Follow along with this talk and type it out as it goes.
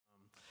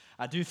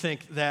I do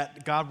think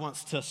that God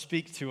wants to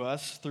speak to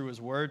us through His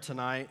Word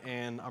tonight,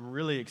 and I'm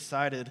really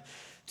excited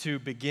to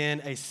begin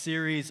a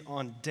series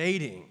on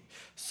dating.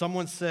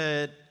 Someone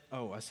said,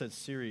 I said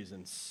series,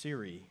 and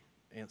Siri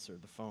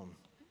answered the phone.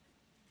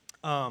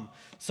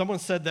 Someone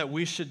said that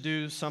we should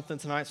do something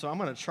tonight, so I'm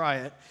going to try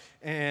it,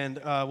 and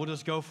we'll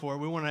just go for it.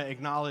 We want to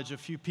acknowledge a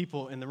few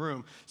people in the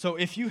room. So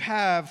if you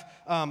have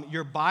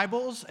your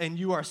Bibles and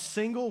you are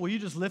single, will you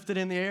just lift it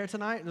in the air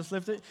tonight? Just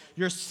lift it.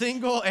 You're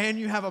single and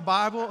you have a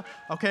Bible.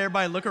 Okay,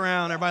 everybody look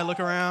around. Everybody look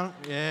around.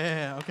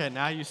 Yeah, okay,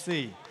 now you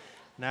see.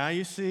 Now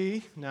you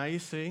see. Now you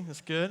see.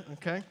 That's good,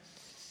 okay?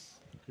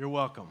 You're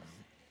welcome.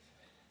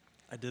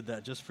 I did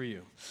that just for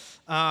you.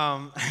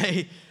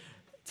 Hey,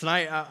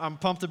 tonight, I'm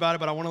pumped about it,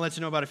 but I want to let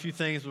you know about a few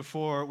things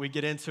before we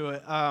get into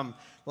it.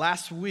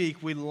 Last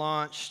week, we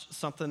launched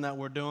something that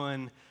we're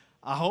doing.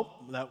 I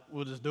hope that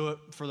we'll just do it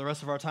for the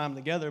rest of our time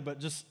together,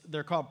 but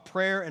they're called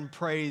prayer and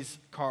praise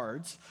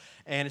cards.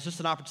 And it's just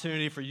an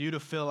opportunity for you to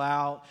fill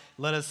out,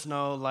 let us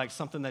know like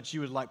something that you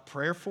would like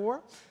prayer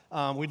for.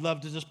 We'd love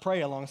to just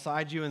pray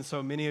alongside you, and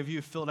so many of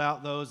you filled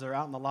out those. They're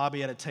out in the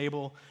lobby at a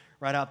table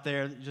right out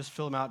there. You just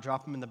fill them out,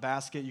 drop them in the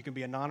basket. You can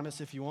be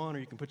anonymous if you want,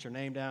 or you can put your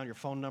name down, your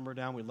phone number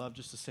down. We'd love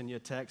just to send you a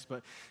text.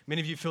 But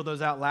many of you filled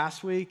those out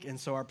last week, and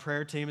so our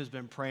prayer team has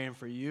been praying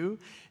for you.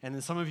 And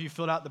then some of you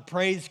filled out the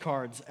praise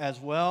cards as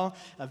well,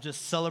 of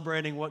just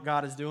celebrating what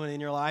God is doing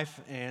in your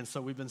life. And so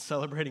we've been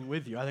celebrating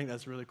with you. I think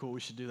that's really cool. We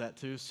should do that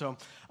too. So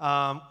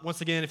once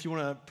again, if you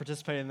want to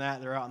participate in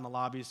that, they're out in the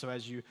lobby. So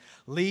as you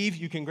leave,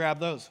 you can grab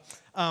those.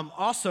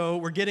 Also,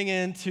 we're getting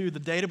into the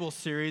Dateable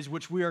series,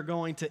 which we are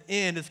going to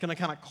end. It's going to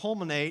kind of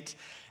culminate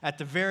at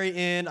the very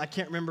end. I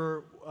can't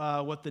remember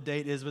what the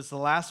date is, but it's the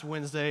last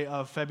Wednesday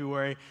of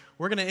February.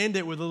 We're going to end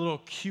it with a little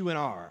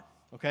Q&R.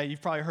 Okay,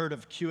 you've probably heard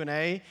of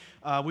Q&A.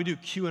 We do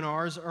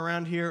Q&Rs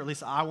around here. At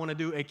least I want to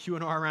do a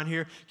Q&R around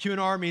here.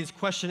 Q&R means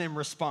question and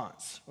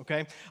response,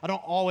 okay? I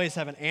don't always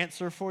have an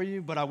answer for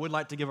you, but I would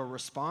like to give a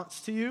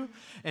response to you.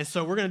 And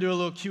so we're going to do a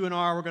little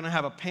Q&R. We're going to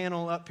have a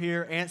panel up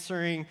here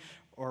answering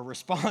or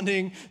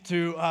responding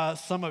to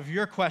some of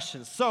your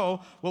questions.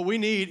 So what we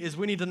need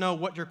to know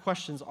what your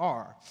questions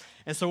are.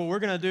 And so what we're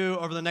going to do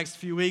over the next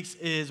few weeks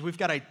is we've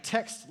got a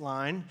text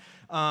line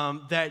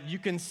that you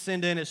can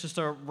send in. It's just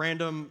a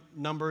random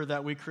number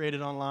that we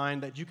created online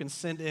that you can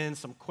send in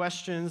some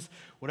questions,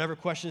 whatever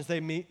questions they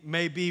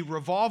may be,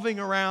 revolving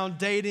around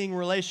dating,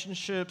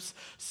 relationships,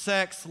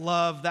 sex,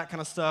 love, that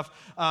kind of stuff.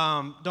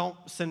 Don't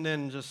send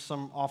in just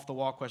some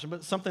off-the-wall question,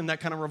 but something that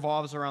kind of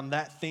revolves around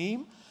that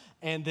theme.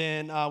 And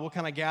then we'll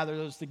kind of gather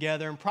those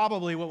together. And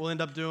probably what we'll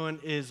end up doing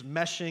is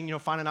meshing,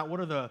 finding out what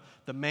are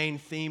the main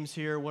themes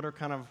here,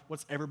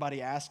 what's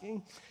everybody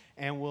asking,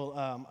 and we'll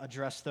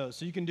address those.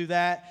 So you can do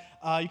that.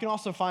 You can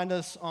also find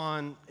us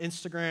on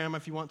Instagram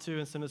if you want to,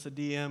 and send us a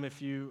DM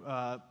if you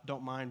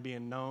don't mind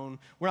being known.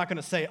 We're not going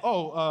to say,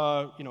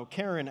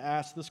 Karen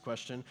asked this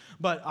question,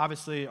 but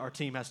obviously our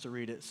team has to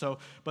read it. So,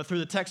 but through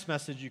the text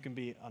message, you can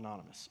be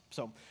anonymous.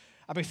 So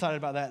I'm excited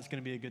about that. It's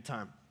going to be a good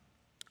time.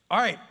 All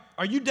right,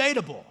 are you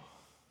dateable?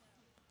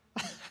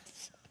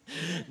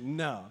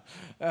 No,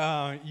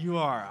 you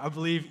are. I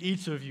believe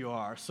each of you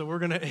are. So we're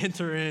going to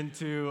enter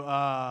into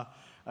a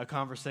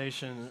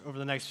conversation over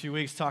the next few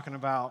weeks talking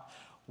about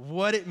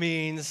what it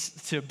means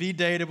to be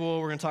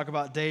dateable. We're going to talk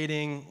about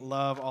dating,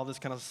 love, all this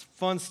kind of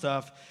fun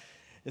stuff.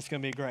 It's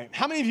going to be great.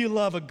 How many of you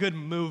love a good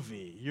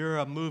movie? You're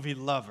a movie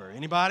lover.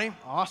 Anybody?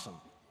 Awesome.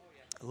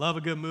 Love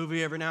a good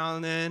movie every now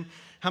and then.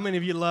 How many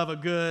of you love a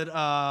good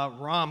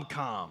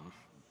rom-com?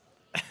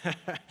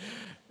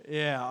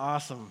 Yeah,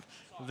 awesome.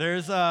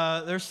 There's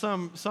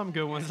some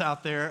good ones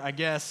out there, I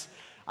guess.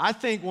 I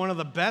think one of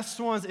the best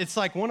ones, it's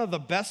like one of the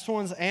best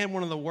ones and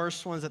one of the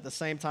worst ones at the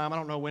same time. I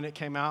don't know when it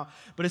came out,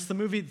 but it's the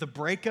movie The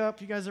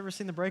Breakup. You guys ever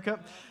seen The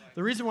Breakup?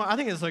 The reason why, I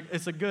think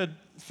it's a good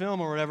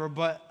film or whatever,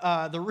 but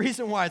the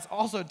reason why it's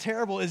also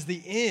terrible is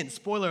the end.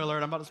 Spoiler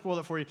alert, I'm about to spoil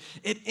it for you.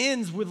 It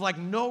ends with like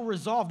no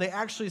resolve. They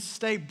actually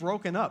stay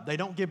broken up. They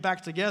don't get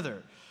back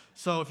together.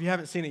 So if you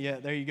haven't seen it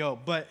yet, there you go.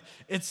 But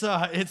it's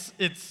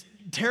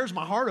tears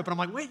my heart up, and I'm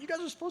like, wait, you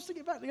guys are supposed to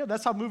get back together?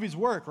 That's how movies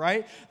work,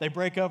 right? They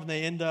break up and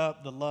they end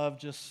up, the love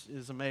just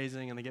is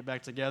amazing, and they get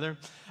back together.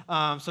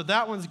 So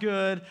that one's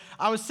good.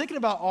 I was thinking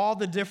about all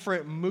the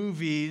different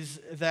movies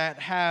that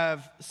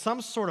have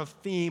some sort of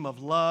theme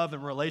of love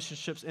and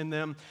relationships in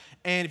them,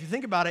 and if you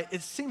think about it,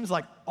 it seems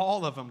like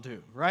all of them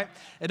do, right?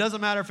 It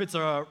doesn't matter if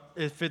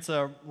it's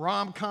a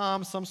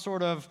rom-com, some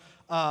sort of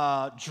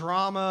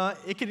drama.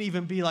 It could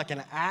even be like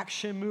an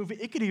action movie.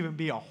 It could even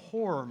be a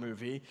horror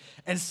movie.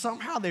 And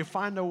somehow they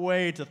find a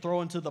way to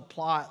throw into the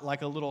plot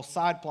like a little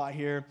side plot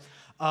here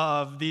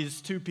of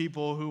these two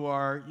people who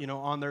are,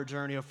 on their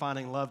journey of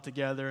finding love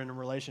together in a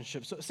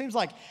relationship. So it seems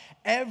like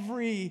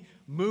every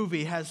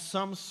movie has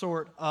some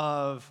sort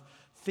of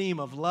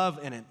theme of love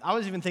in it. I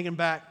was even thinking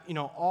back,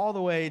 all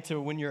the way to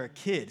when you're a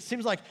kid. It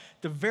seems like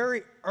a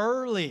very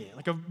early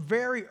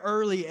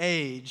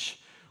age,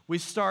 we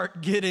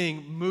start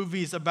getting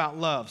movies about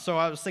love. So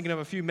I was thinking of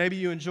a few. Maybe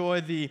you enjoy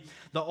the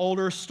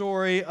older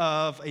story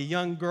of a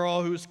young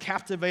girl who's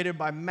captivated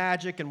by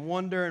magic and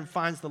wonder and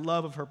finds the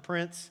love of her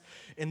prince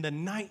in the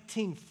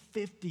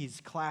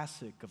 1950s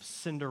classic of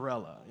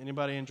Cinderella.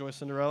 Anybody enjoy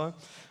Cinderella?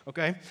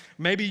 Okay.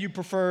 Maybe you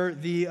prefer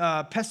the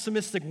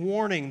pessimistic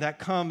warning that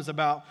comes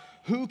about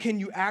who can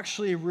you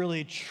actually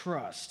really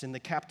trust in the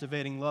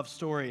captivating love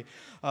story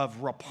of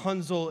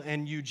Rapunzel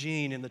and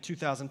Eugene in the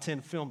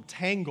 2010 film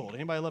Tangled.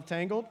 Anybody love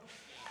Tangled?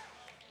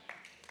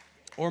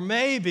 Or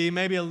maybe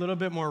a little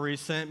bit more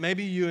recent,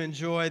 maybe you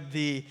enjoyed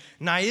the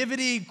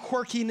naivety,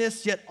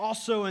 quirkiness, yet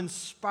also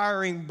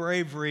inspiring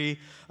bravery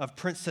of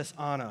Princess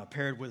Anna,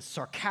 paired with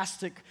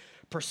sarcastic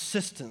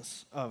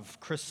persistence of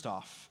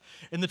Kristoff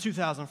in the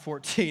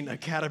 2014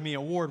 Academy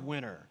Award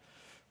winner,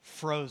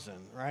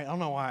 Frozen, right? I don't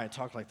know why I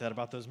talk like that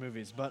about those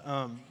movies, but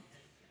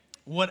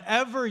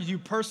whatever you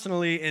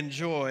personally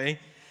enjoy,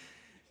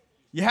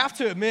 you have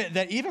to admit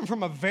that even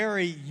from a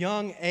very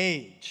young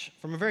age,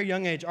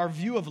 our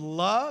view of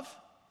love,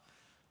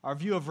 our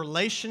view of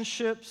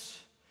relationships,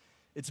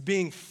 it's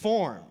being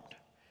formed.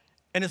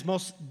 And it's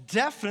most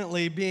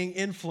definitely being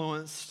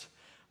influenced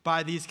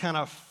by these kind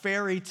of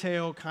fairy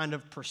tale kind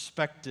of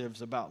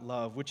perspectives about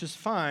love, which is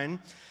fine.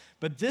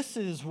 But this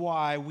is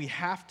why we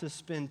have to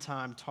spend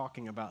time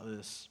talking about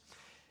this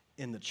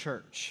in the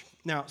church.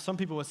 Now, some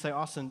people would say,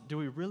 Austin, do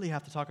we really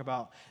have to talk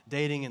about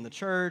dating in the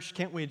church?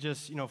 Can't we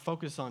just,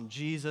 focus on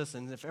Jesus?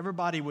 And if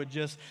everybody would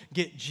just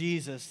get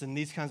Jesus, then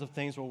these kinds of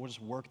things will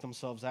just work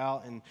themselves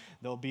out and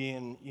they'll be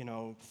in,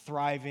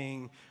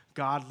 thriving,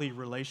 godly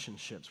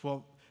relationships.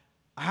 Well,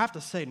 I have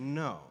to say,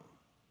 no,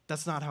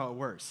 that's not how it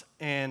works.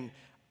 And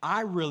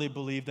I really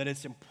believe that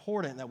it's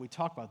important that we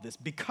talk about this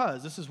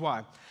because this is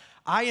why.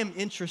 I am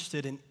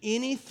interested in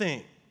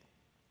anything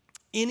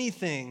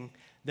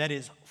that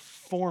is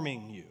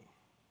forming you.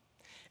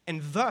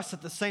 And thus,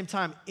 at the same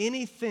time,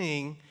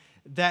 anything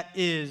that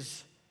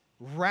is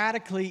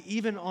radically,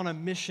 even on a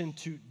mission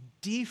to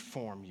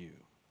deform you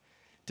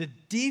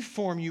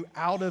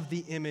out of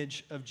the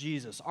image of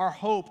Jesus. Our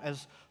hope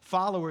as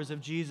followers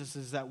of Jesus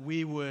is that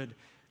we would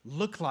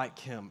look like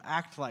him,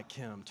 act like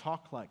him,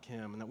 talk like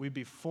him, and that we'd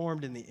be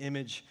formed in the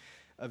image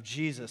of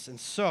Jesus. And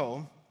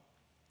so,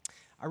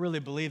 I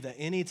really believe that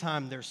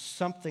anytime there's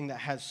something that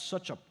has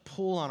such a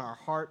pull on our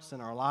hearts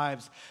and our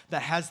lives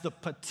that has the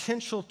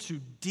potential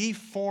to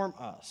deform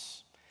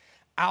us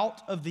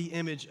out of the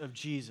image of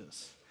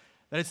Jesus,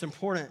 that it's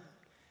important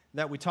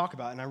that we talk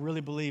about. And I really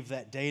believe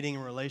that dating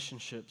and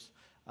relationships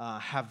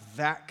have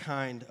that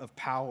kind of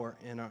power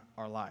in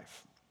our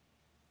life.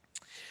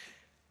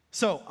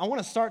 So I want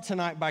to start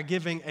tonight by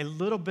giving a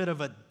little bit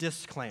of a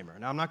disclaimer.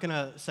 Now, I'm not going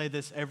to say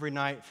this every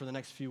night for the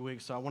next few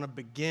weeks, so I want to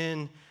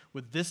begin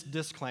with this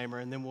disclaimer,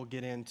 and then we'll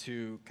get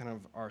into kind of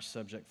our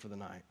subject for the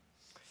night.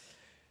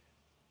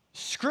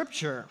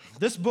 Scripture,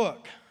 this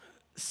book,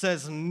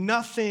 says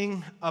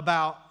nothing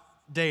about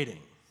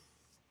dating.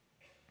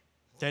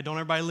 Okay, don't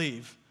everybody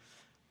leave.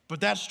 But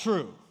that's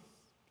true.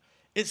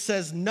 It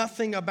says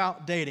nothing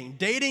about dating.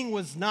 Dating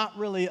was not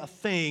really a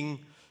thing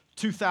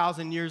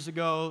 2,000 years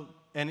ago,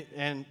 and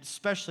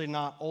especially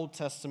not Old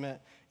Testament,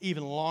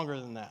 even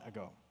longer than that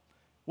ago.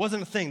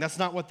 Wasn't a thing. That's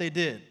not what they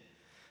did.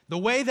 The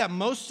way that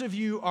most of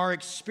you are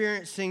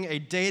experiencing a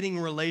dating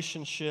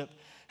relationship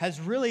has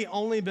really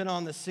only been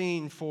on the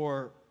scene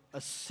for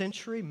a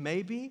century,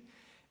 maybe.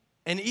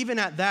 And even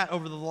at that,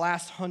 over the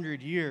last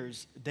 100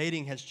 years,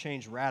 dating has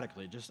changed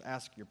radically. Just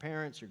ask your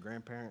parents, your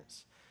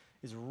grandparents.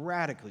 It's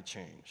radically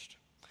changed.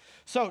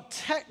 So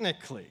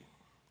technically,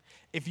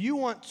 if you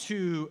want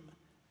to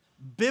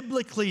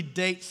biblically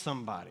date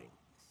somebody,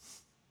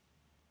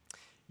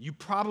 you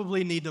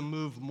probably need to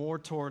move more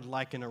toward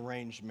like an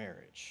arranged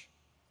marriage,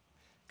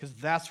 because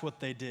that's what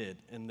they did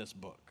in this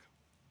book.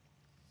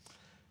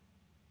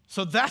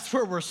 So that's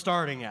where we're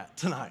starting at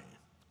tonight.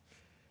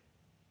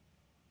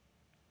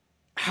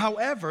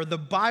 However, the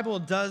Bible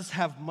does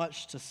have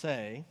much to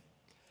say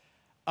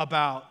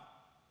about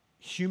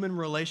human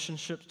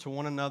relationships to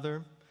one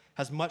another,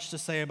 has much to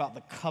say about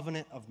the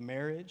covenant of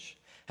marriage,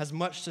 has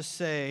much to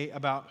say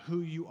about who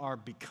you are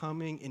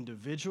becoming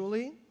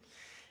individually,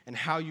 and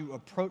how you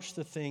approach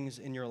the things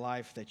in your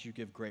life that you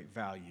give great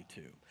value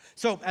to.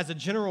 So, as a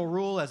general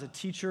rule, as a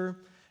teacher,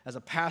 as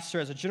a pastor,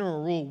 as a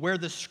general rule, where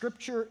the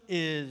scripture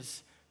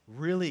is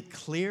really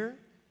clear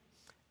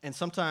and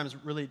sometimes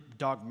really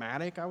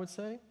dogmatic, I would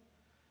say,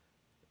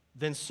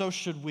 then so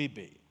should we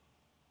be.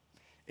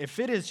 If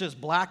it is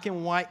just black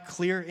and white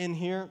clear in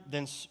here,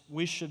 then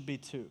we should be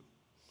too.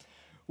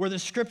 Where the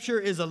scripture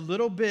is a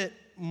little bit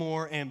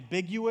more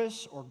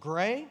ambiguous or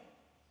gray,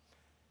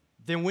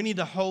 then we need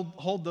to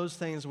hold those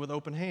things with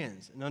open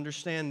hands and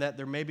understand that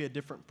there may be a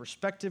different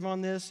perspective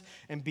on this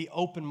and be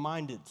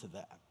open-minded to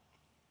that.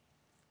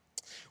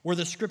 Where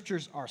the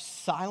scriptures are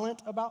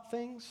silent about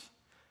things,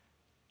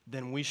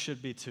 then we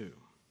should be too.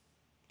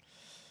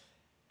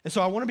 And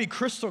so I want to be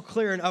crystal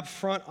clear and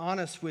upfront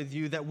honest with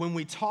you that when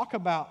we talk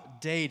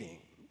about dating,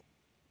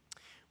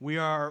 we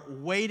are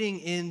wading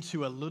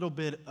into a little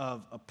bit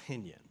of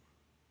opinion.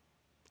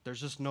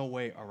 There's just no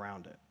way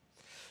around it.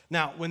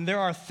 Now, when there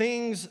are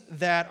things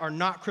that are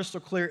not crystal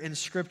clear in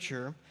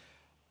Scripture,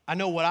 I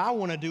know what I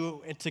want to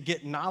do to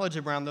get knowledge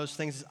around those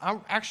things is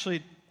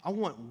I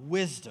want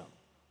wisdom.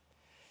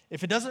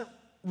 If it doesn't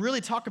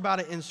really talk about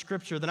it in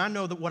Scripture, then I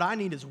know that what I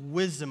need is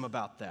wisdom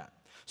about that.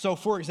 So,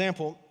 for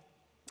example,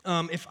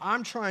 if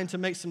I'm trying to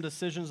make some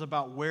decisions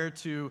about where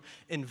to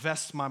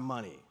invest my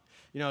money,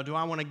 do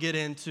I want to get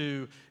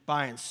into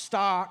buying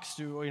stocks?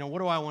 What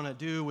do I want to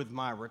do with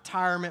my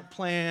retirement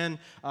plan?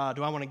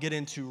 Do I want to get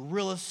into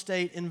real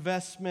estate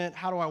investment?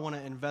 How do I want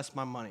to invest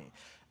my money?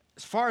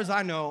 As far as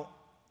I know,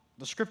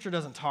 the Scripture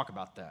doesn't talk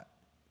about that.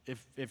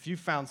 If you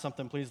found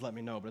something, please let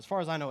me know. But as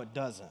far as I know, it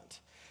doesn't.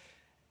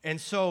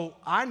 And so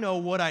I know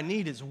what I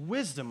need is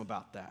wisdom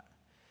about that.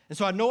 And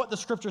so I know what the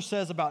Scripture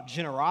says about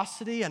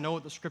generosity. I know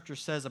what the Scripture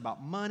says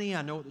about money.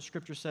 I know what the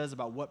Scripture says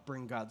about what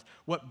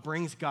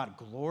brings God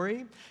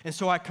glory. And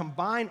so I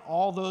combine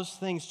all those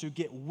things to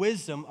get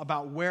wisdom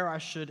about where I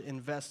should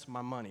invest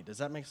my money. Does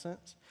that make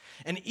sense?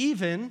 And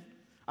even,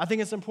 I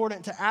think it's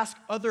important to ask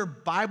other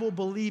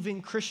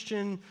Bible-believing,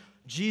 Christian,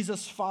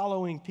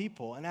 Jesus-following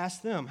people and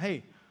ask them,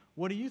 hey,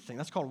 what do you think?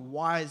 That's called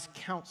wise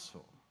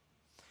counsel.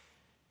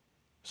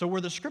 So where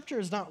the Scripture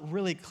is not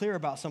really clear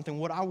about something,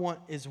 what I want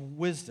is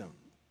wisdom.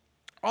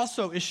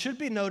 Also, it should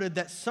be noted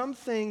that some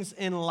things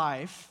in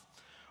life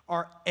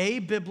are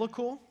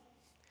abiblical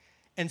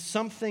and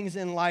some things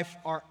in life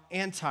are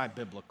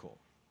anti-biblical.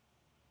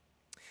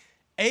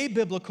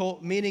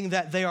 Abiblical, meaning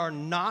that they are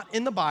not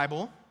in the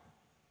Bible.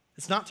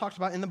 It's not talked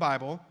about in the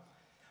Bible,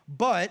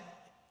 but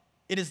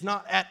it is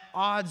not at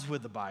odds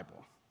with the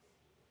Bible.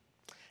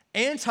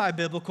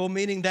 Anti-biblical,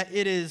 meaning that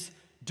it is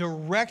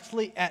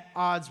directly at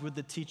odds with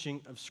the teaching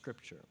of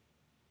Scripture.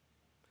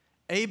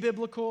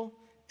 Abiblical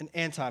and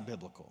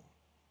anti-biblical.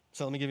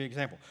 So let me give you an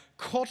example.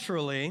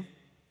 Culturally,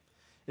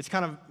 it's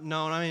kind of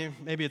known,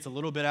 maybe it's a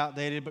little bit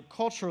outdated, but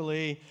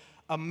culturally,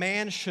 a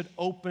man should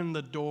open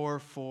the door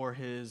for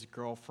his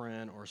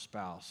girlfriend or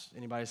spouse.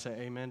 Anybody say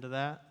amen to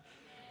that?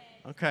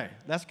 Okay,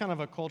 that's kind of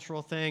a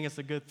cultural thing. It's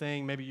a good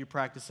thing. Maybe you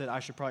practice it.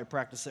 I should probably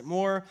practice it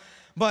more.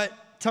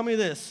 But tell me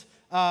this,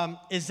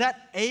 is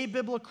that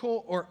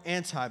abiblical or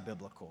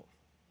anti-biblical?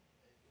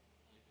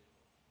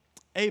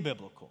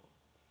 Abiblical.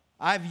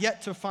 I've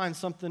yet to find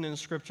something in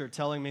Scripture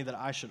telling me that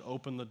I should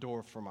open the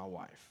door for my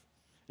wife.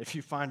 If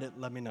you find it,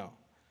 let me know.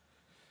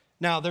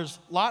 Now, there's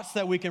lots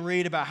that we can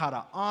read about how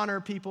to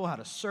honor people, how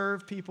to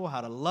serve people,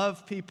 how to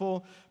love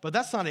people, but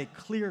that's not a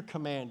clear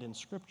command in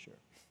Scripture.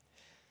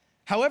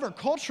 However,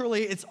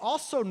 culturally, it's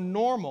also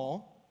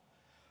normal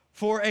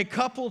for a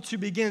couple to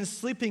begin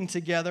sleeping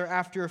together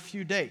after a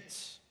few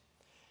dates.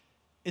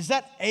 Is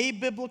that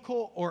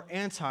abiblical or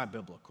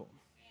anti-biblical?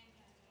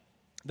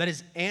 That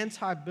is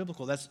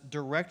anti-biblical. That's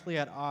directly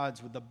at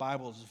odds with the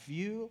Bible's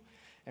view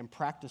and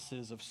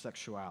practices of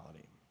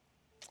sexuality.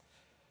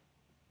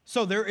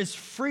 So there is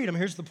freedom.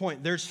 Here's the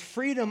point. There's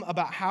freedom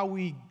about how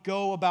we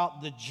go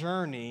about the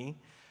journey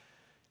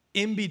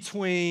in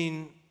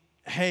between,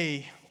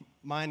 hey,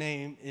 my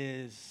name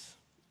is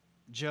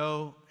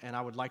Joe, and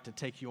I would like to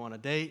take you on a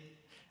date,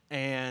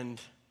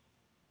 and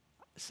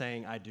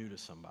saying I do to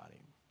somebody.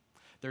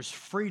 There's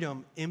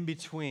freedom in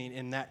between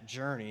in that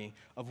journey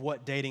of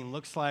what dating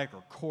looks like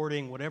or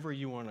courting, whatever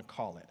you want to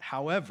call it.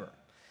 However,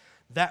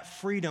 that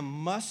freedom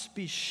must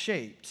be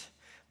shaped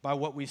by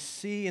what we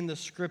see in the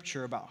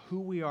Scripture about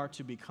who we are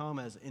to become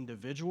as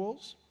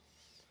individuals,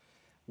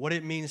 what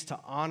it means to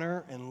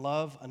honor and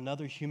love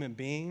another human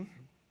being,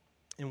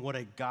 and what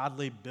a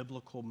godly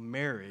biblical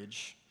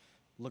marriage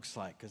looks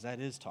like, because that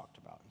is talked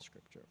about in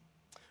Scripture.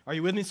 Are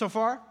you with me so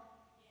far?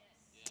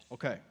 Yes.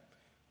 Okay.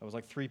 That was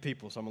like 3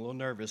 people, so I'm a little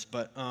nervous,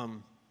 but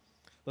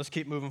let's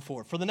keep moving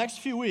forward. For the next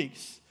few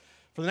weeks,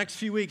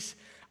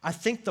 I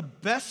think the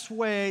best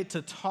way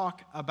to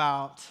talk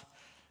about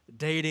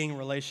dating,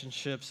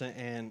 relationships,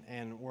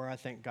 and where I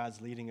think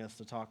God's leading us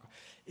to talk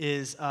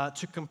is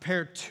to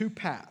compare 2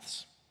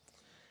 paths.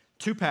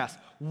 2 paths.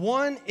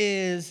 One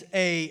is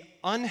a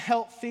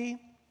unhealthy,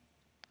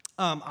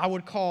 I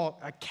would call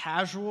a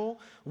casual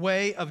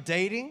way of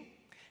dating,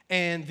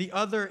 and the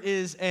other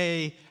is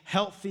a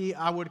healthy,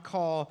 I would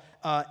call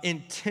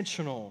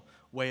intentional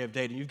way of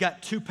dating. You've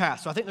got 2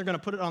 paths. So I think they're going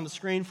to put it on the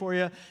screen for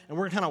you, and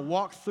we're going to kind of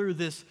walk through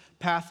this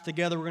path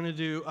together. We're going to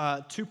do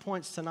 2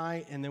 points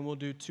tonight, and then we'll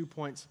do 2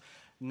 points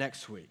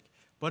next week.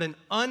 But an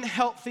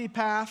unhealthy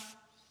path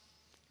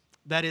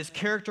that is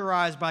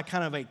characterized by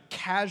kind of a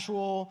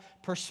casual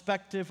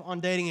perspective on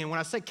dating. And when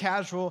I say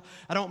casual,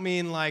 I don't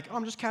mean like, oh,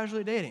 I'm just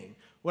casually dating.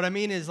 What I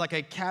mean is like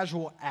a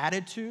casual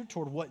attitude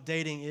toward what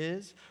dating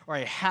is, or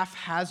a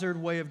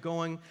haphazard way of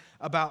going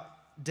about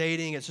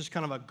dating. It's just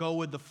kind of a go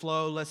with the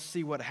flow. Let's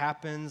see what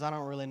happens. I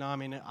don't really know. I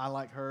mean, I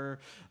like her.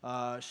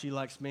 She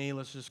likes me.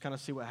 Let's just kind of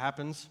see what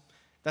happens.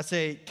 That's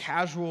a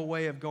casual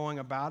way of going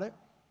about it.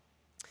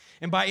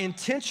 And by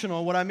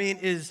intentional, what I mean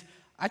is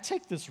I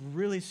take this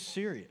really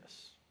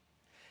serious.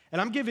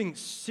 And I'm giving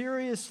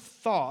serious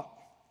thought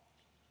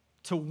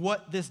to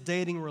what this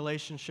dating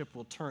relationship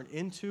will turn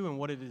into and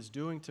what it is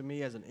doing to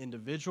me as an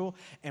individual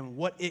and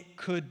what it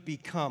could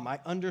become. I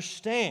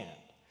understand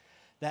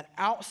that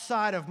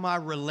outside of my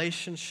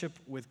relationship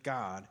with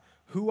God,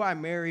 who I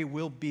marry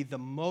will be the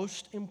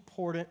most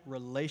important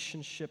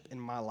relationship in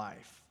my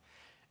life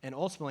and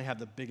ultimately have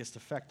the biggest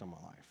effect on my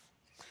life.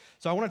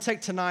 So I want to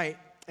take tonight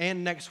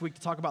and next week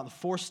to talk about the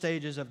 4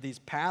 stages of these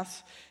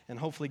paths and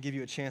hopefully give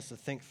you a chance to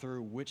think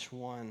through which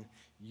one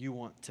you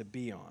want to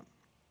be on.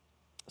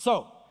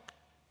 So,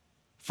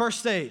 first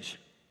stage,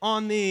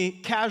 on the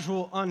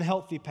casual,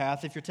 unhealthy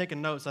path. If you're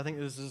taking notes, I think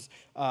this is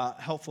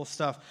helpful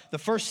stuff. The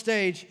first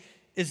stage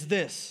is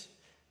this.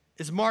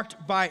 It's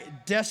marked by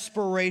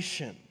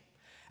desperation.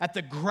 At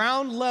the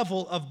ground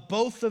level of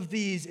both of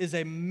these is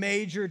a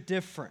major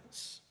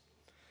difference.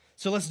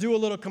 So let's do a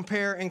little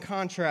compare and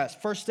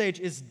contrast. First stage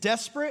is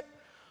desperate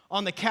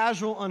on the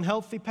casual,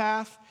 unhealthy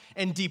path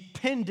and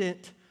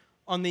dependent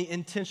on the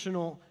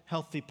intentional,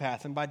 healthy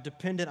path. And by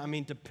dependent, I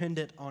mean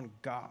dependent on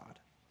God.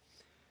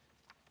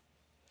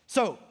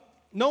 So,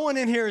 no one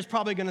in here is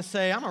probably going to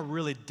say, I'm a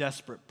really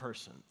desperate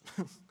person.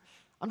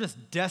 I'm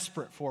just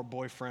desperate for a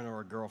boyfriend or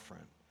a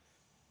girlfriend.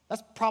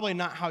 That's probably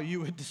not how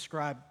you would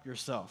describe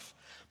yourself.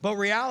 But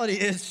reality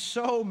is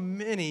so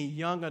many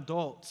young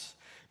adults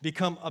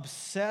become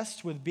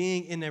obsessed with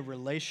being in a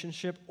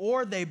relationship,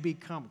 or they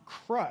become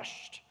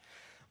crushed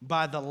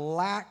by the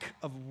lack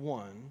of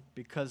one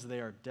because they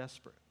are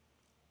desperate.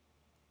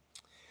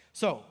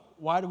 So,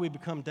 why do we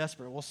become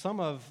desperate? Well,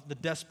 some of the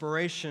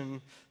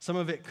desperation, some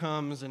of it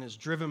comes and is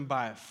driven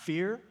by a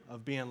fear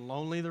of being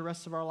lonely the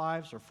rest of our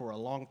lives or for a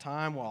long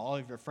time while all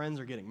of your friends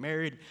are getting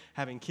married,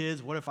 having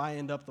kids. What if I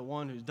end up the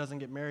one who doesn't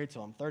get married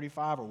till I'm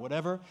 35 or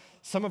whatever?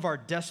 Some of our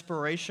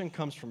desperation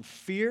comes from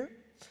fear,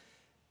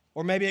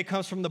 or maybe it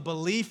comes from the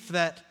belief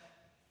that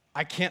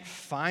I can't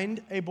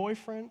find a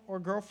boyfriend or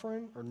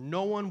girlfriend, or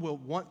no one will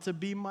want to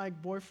be my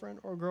boyfriend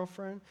or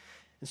girlfriend.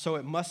 And so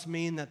it must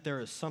mean that there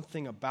is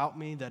something about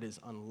me that is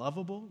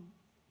unlovable.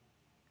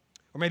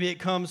 Or maybe it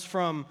comes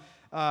from,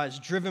 it's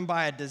driven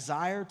by a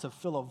desire to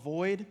fill a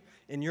void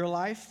in your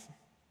life.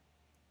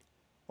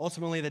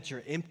 Ultimately, that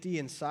you're empty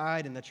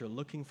inside and that you're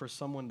looking for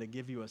someone to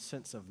give you a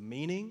sense of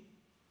meaning.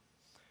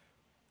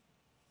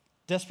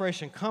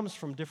 Desperation comes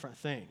from different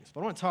things.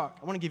 But I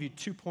want to give you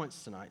 2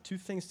 points tonight, 2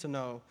 things to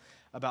know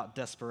about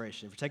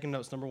desperation. If you're taking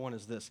notes, number 1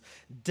 is this.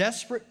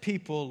 Desperate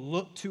people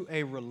look to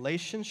a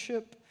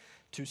relationship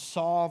to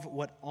solve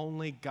what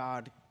only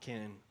God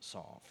can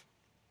solve.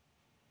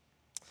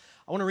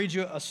 I want to read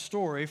you a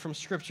story from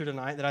Scripture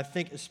tonight that I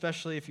think,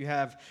 especially if you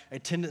have a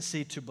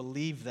tendency to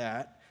believe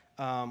that,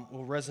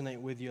 will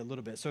resonate with you a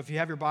little bit. So if you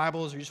have your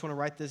Bibles or you just want to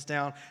write this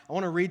down, I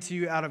want to read to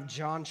you out of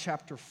John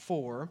chapter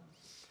 4.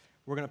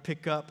 We're going to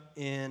pick up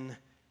in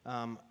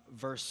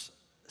verse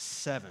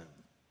 7.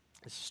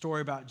 It's a story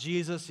about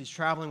Jesus. He's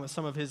traveling with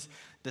some of his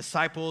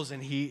disciples,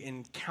 and he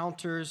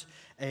encounters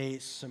a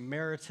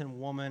Samaritan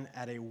woman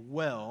at a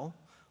well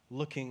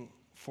looking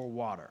for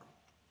water.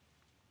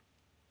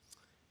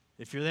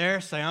 If you're there,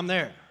 say, I'm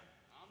there.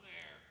 I'm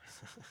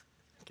there.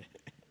 Okay.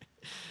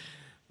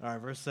 All right,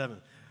 verse 7.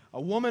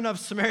 A woman of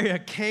Samaria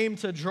came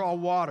to draw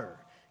water.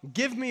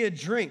 Give me a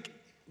drink,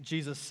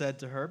 Jesus said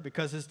to her,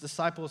 because his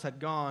disciples had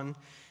gone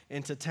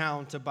into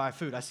town to buy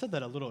food. I said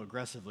that a little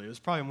aggressively. It was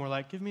probably more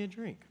like, give me a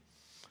drink.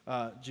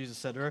 Jesus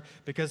said to her,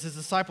 because his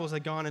disciples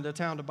had gone into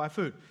town to buy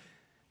food.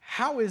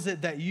 How is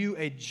it that you,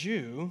 a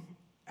Jew,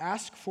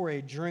 ask for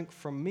a drink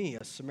from me,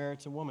 a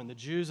Samaritan woman? The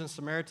Jews and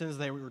Samaritans,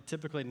 they were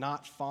typically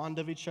not fond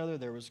of each other.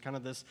 There was kind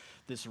of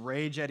this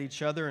rage at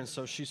each other, and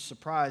so she's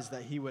surprised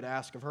that he would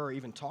ask of her or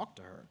even talk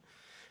to her.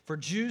 For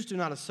Jews do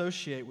not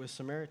associate with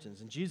Samaritans.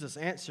 And Jesus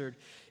answered,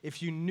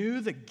 if you knew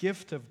the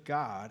gift of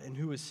God and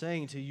who is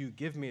saying to you,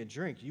 give me a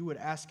drink, you would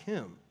ask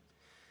him,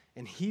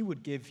 and he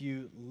would give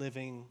you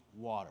living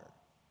water.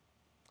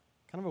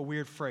 Kind of a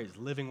weird phrase,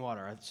 living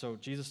water. So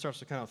Jesus starts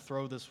to kind of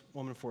throw this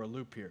woman for a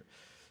loop here.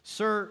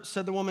 Sir,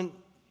 said the woman,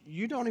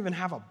 you don't even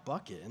have a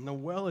bucket, and the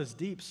well is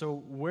deep, so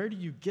where do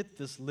you get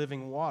this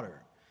living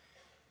water?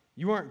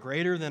 You aren't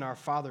greater than our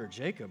father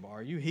Jacob,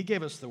 are you? He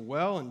gave us the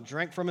well and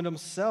drank from it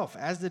himself,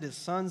 as did his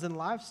sons and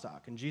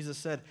livestock. And Jesus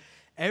said,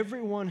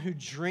 everyone who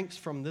drinks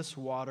from this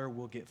water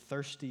will get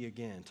thirsty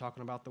again,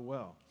 talking about the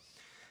well.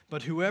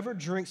 But whoever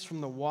drinks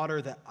from the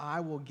water that I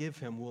will give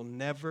him will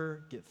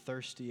never get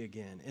thirsty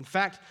again. In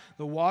fact,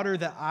 the water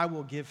that I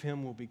will give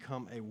him will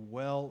become a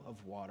well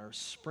of water,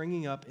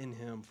 springing up in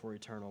him for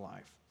eternal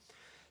life.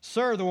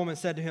 Sir, the woman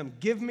said to him,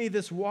 give me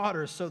this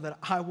water so that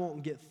I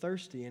won't get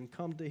thirsty and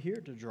come to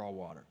here to draw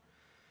water.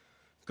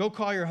 Go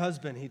call your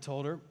husband, he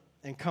told her,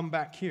 and come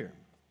back here.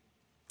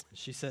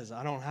 She says,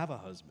 I don't have a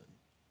husband.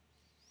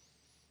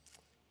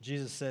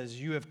 Jesus says,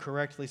 you have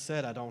correctly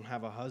said, I don't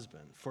have a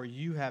husband, for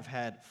you have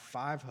had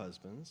 5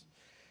 husbands,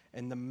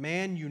 and the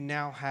man you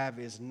now have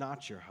is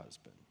not your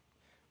husband.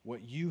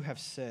 What you have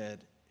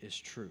said is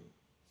true.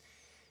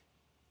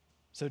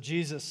 So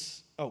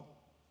Jesus,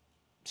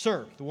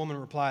 sir, the woman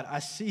replied, I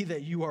see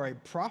that you are a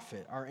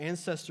prophet. Our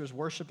ancestors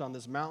worshipped on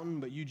this mountain,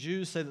 but you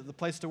Jews say that the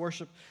place to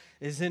worship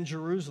is in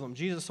Jerusalem.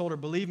 Jesus told her,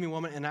 believe me,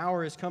 woman, an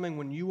hour is coming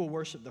when you will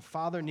worship the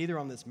Father, neither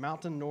on this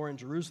mountain nor in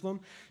Jerusalem.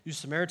 You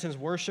Samaritans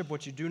worship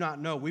what you do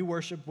not know. We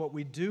worship what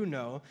we do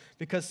know,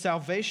 because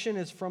salvation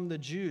is from the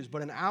Jews.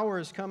 But an hour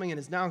is coming and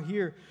is now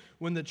here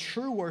when the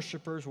true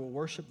worshipers will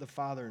worship the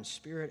Father in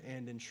spirit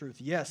and in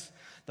truth. Yes,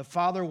 the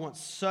Father wants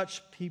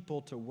such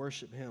people to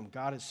worship him.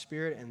 God is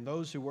spirit, and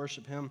those who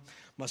worship him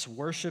must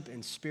worship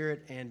in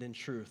spirit and in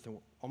truth. And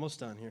we're almost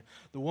done here.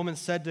 The woman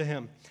said to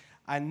him,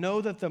 I know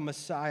that the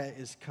Messiah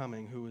is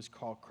coming, who is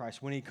called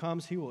Christ. When he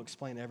comes, he will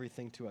explain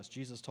everything to us.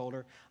 Jesus told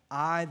her,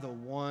 I, the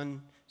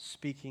one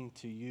speaking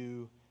to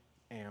you,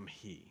 am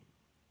he.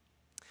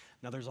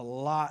 Now, there's a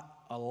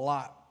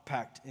lot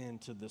packed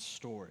into this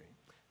story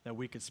that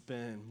we could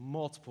spend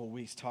multiple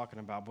weeks talking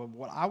about. But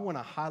what I want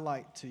to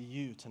highlight to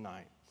you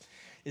tonight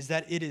is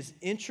that it is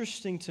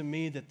interesting to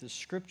me that the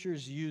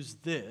scriptures use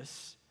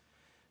this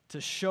to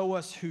show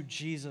us who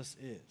Jesus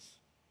is.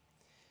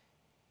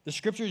 The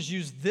scriptures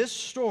use this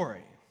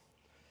story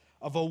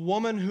of a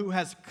woman who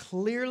has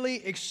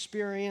clearly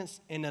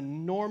experienced an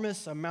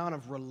enormous amount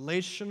of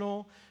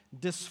relational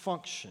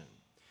dysfunction.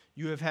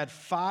 You have had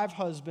 5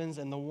 husbands,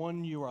 and the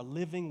one you are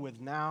living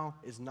with now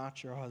is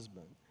not your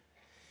husband.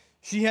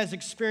 She has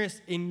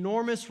experienced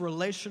enormous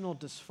relational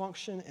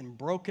dysfunction and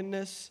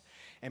brokenness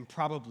and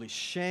probably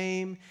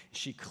shame.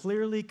 She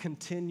clearly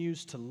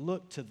continues to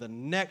look to the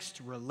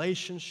next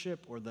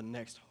relationship or the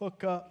next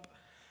hookup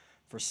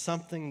for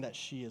something that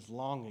she is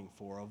longing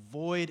for, a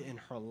void in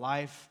her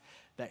life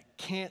that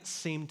can't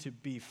seem to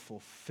be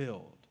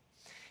fulfilled.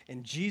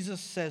 And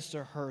Jesus says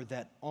to her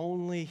that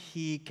only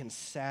he can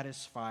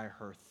satisfy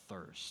her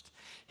thirst.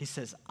 He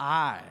says,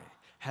 I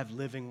have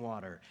living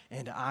water,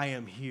 and I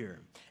am here.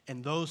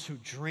 And those who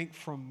drink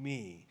from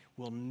me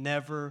will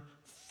never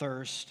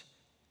thirst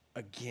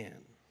again.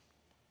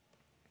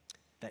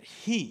 That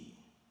he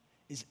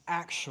is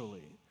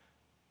actually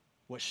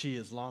what she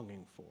is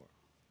longing for.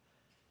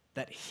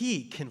 That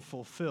he can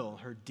fulfill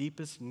her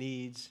deepest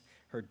needs,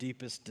 her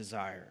deepest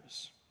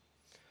desires.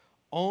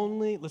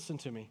 Only, listen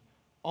to me,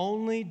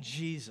 only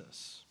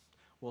Jesus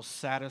will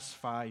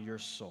satisfy your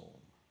soul.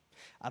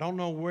 I don't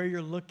know where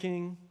you're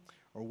looking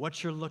or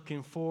what you're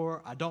looking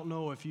for. I don't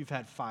know if you've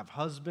had 5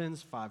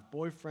 husbands, 5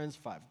 boyfriends,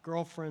 5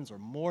 girlfriends, or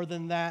more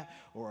than that,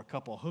 or a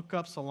couple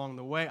hookups along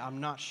the way. I'm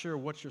not sure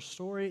what your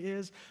story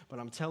is, but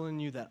I'm telling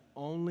you that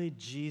only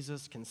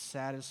Jesus can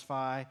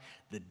satisfy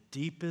the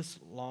deepest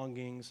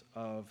longings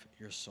of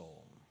your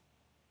soul.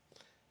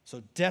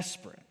 So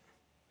desperate.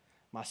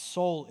 My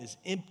soul is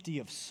empty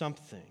of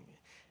something,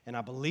 and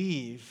I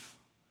believe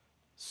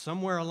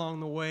somewhere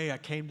along the way I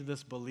came to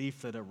this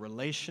belief that a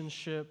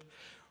relationship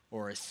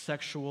or a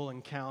sexual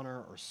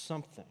encounter or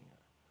something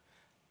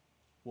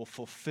will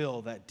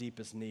fulfill that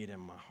deepest need in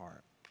my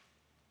heart.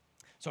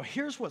 So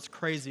here's what's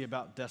crazy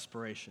about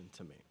desperation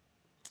to me,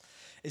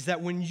 is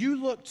that when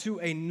you look to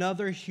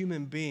another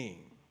human being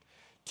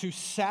to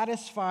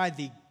satisfy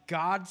the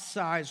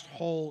God-sized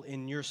hole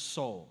in your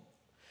soul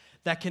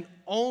that can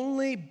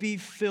only be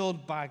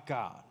filled by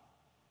God,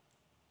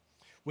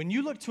 when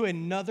you look to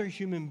another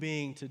human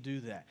being to do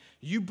that,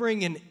 you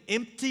bring an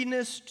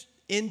emptiness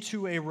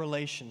into a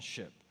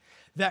relationship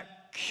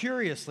that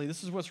curiously,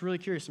 this is what's really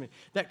curious to me,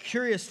 that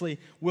curiously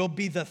will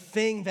be the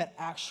thing that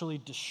actually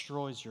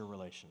destroys your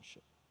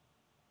relationship.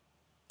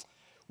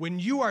 When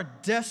you are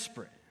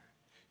desperate,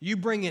 you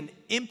bring an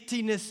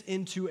emptiness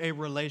into a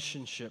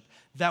relationship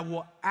that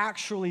will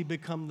actually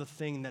become the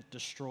thing that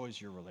destroys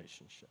your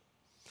relationship.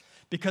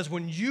 Because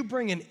when you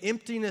bring an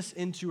emptiness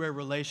into a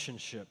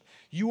relationship,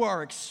 you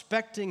are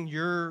expecting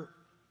your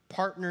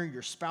partner,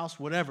 your spouse,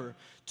 whatever,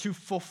 to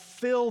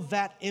fulfill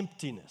that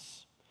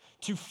emptiness,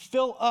 to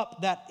fill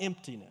up that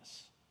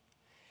emptiness.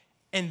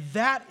 And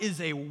that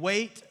is a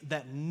weight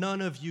that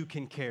none of you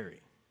can carry.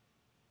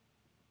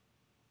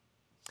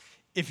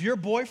 If your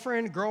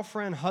boyfriend,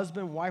 girlfriend,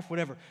 husband, wife,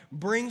 whatever,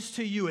 brings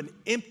to you an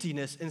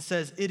emptiness and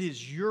says, it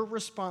is your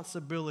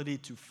responsibility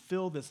to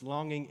fill this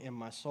longing in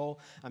my soul,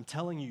 I'm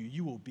telling you,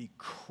 you will be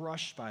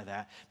crushed by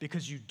that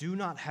because you do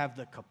not have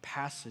the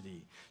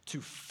capacity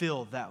to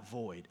fill that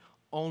void.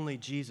 Only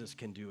Jesus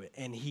can do it.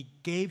 And he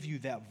gave you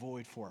that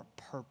void for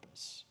a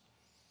purpose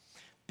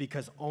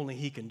because only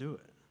he can do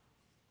it.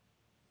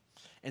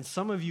 And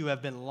some of you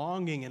have been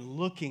longing and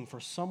looking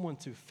for someone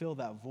to fill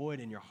that void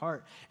in your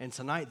heart. And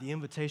tonight, the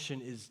invitation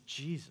is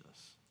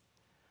Jesus.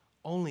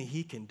 Only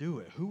he can do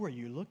it. Who are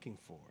you looking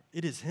for?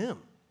 It is him.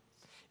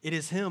 It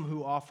is him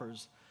who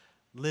offers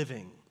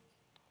living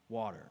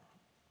water.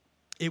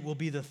 It will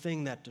be the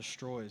thing that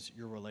destroys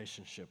your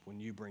relationship when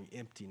you bring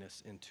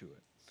emptiness into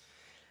it.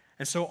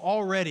 And so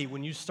already,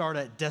 when you start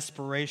at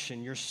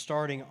desperation, you're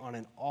starting on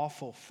an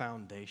awful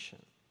foundation.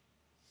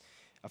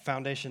 A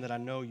foundation that I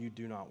know you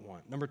do not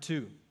want. Number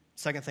 2,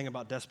 second thing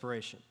about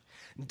desperation.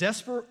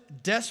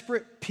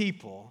 Desperate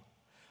people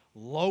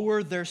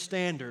lower their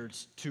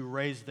standards to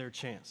raise their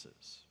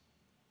chances.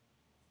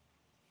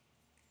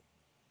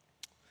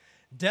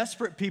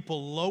 Desperate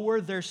people lower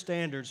their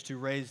standards to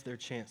raise their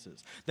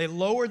chances. They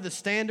lower the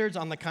standards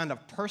on the kind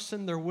of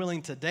person they're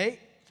willing to date,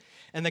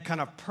 and the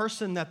kind of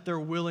person that they're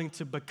willing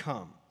to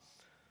become.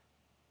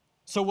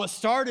 So what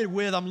started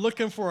with, I'm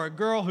looking for a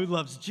girl who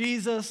loves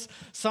Jesus,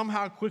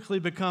 somehow quickly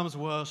becomes,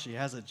 well, she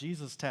has a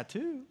Jesus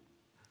tattoo.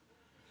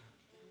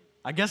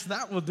 I guess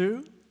that will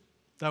do.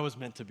 That was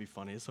meant to be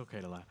funny. It's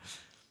okay to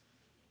laugh.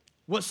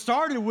 What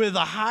started with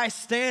a high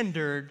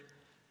standard,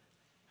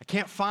 I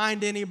can't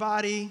find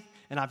anybody,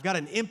 and I've got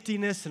an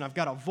emptiness, and I've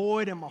got a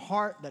void in my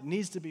heart that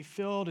needs to be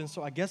filled, and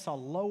so I guess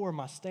I'll lower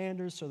my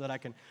standards so that I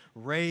can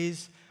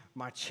raise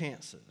my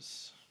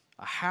chances.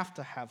 I have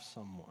to have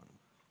someone.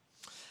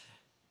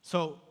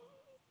 So,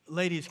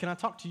 ladies, can I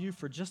talk to you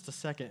for just a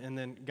second? And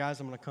then, guys,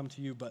 I'm going to come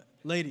to you. But,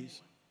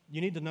 ladies, you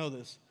need to know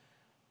this.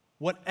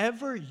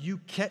 Whatever you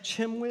catch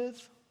him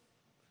with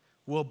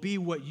will be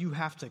what you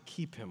have to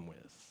keep him with.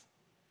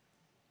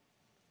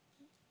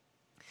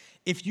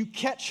 If you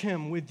catch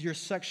him with your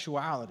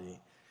sexuality,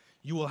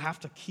 you will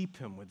have to keep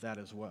him with that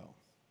as well.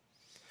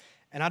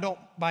 And I don't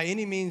by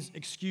any means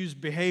excuse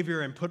behavior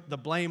and put the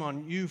blame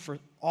on you for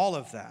all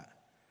of that.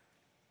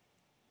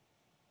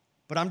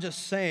 But I'm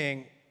just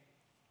saying,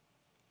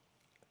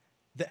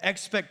 the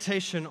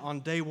expectation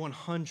on day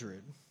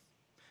 100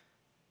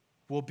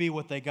 will be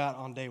what they got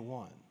on day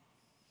 1.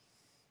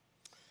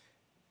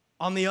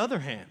 On the other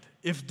hand,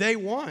 if day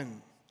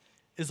 1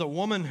 is a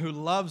woman who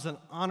loves and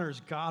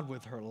honors God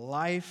with her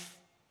life,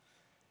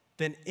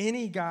 then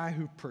any guy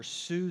who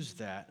pursues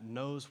that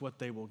knows what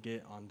they will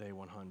get on day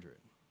 100.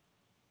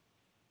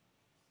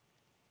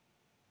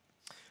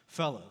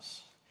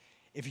 Fellas,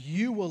 if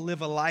you will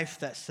live a life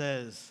that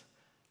says,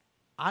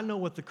 I know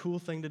what the cool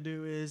thing to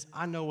do is.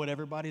 I know what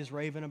everybody's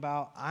raving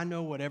about. I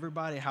know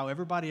how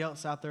everybody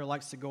else out there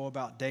likes to go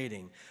about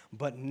dating,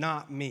 but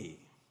not me.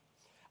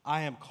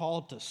 I am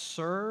called to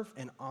serve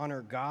and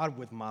honor God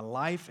with my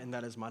life, and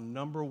that is my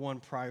number one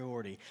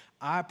priority.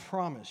 I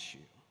promise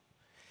you,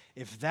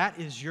 if that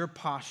is your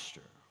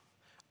posture,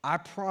 I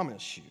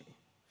promise you,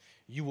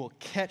 you will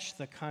catch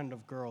the kind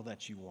of girl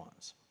that you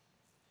want.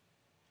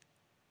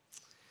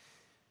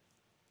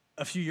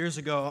 A few years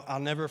ago, I'll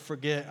never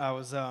forget, I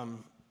was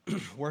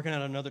working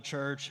at another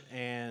church,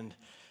 and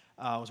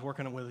I was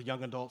working with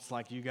young adults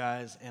like you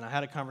guys, and I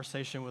had a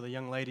conversation with a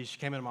young lady. She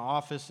came into my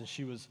office, and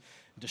she was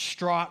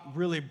distraught,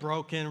 really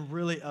broken,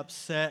 really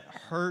upset,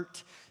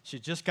 hurt.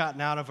 She'd just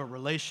gotten out of a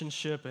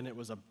relationship, and it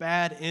was a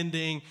bad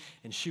ending,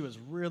 and she was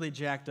really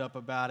jacked up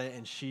about it,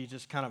 and she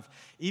just kind of,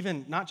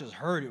 even not just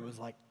hurt, it was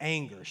like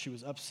anger. She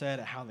was upset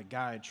at how the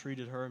guy had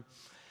treated her,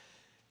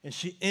 and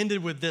she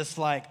ended with this,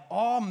 like,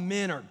 all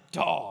men are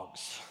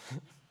dogs.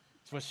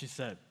 That's what she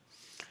said.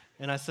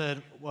 And I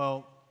said,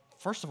 well,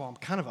 first of all, I'm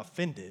kind of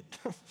offended.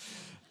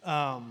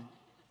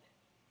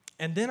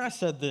 And then I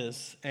said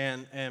this,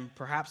 and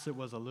perhaps it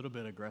was a little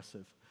bit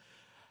aggressive,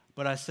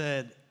 but I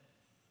said,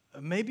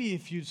 maybe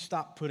if you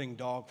stop putting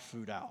dog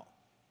food out,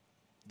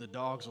 the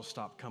dogs will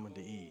stop coming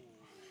to eat.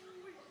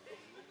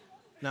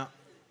 Now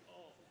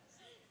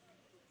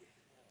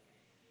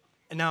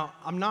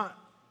I'm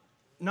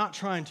not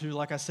trying to,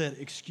 like I said,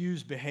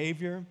 excuse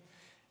behavior.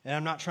 And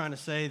I'm not trying to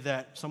say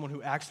that someone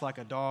who acts like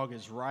a dog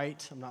is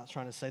right. I'm not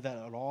trying to say that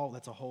at all.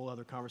 That's a whole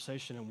other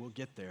conversation, and we'll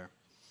get there.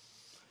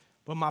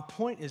 But my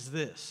point is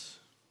this.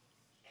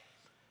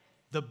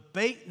 The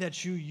bait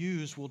that you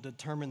use will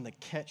determine the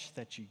catch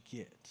that you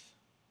get.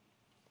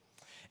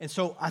 And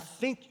so I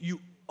think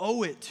you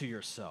owe it to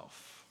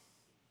yourself.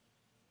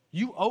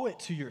 You owe it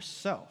to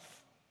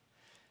yourself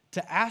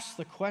to ask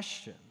the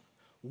question,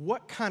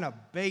 what kind of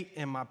bait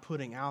am I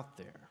putting out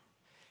there?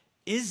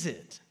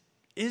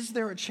 Is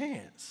there a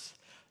chance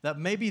that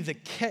maybe the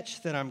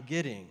catch that I'm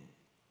getting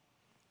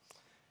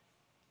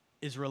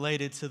is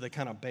related to the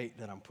kind of bait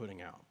that I'm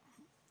putting out?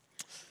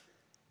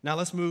 Now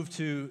let's move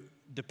to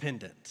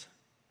dependent.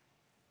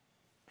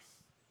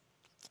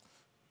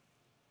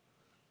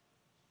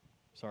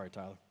 Sorry,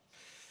 Tyler.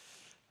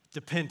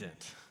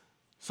 Dependent.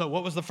 So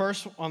what was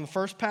on the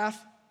first path?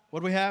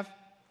 What do we have?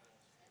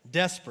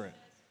 Desperate.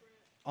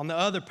 On the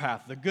other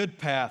path, the good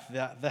path,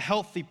 the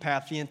healthy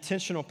path, the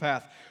intentional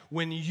path,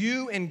 when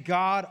you and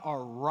God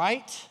are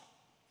right,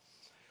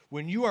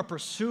 when you are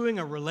pursuing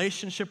a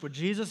relationship with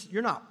Jesus,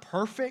 you're not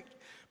perfect,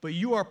 but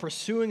you are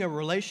pursuing a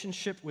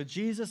relationship with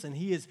Jesus, and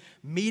He is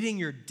meeting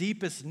your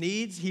deepest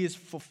needs. He is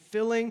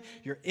fulfilling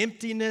your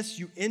emptiness.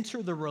 You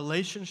enter the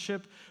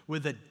relationship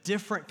with a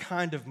different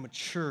kind of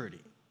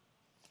maturity.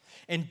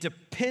 And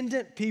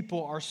dependent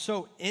people are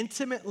so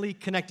intimately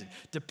connected,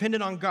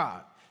 dependent on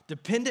God.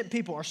 Dependent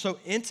people are so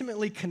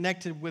intimately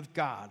connected with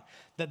God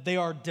that they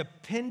are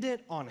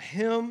dependent on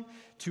Him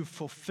to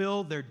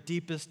fulfill their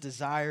deepest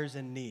desires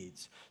and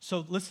needs.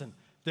 So listen,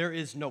 there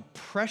is no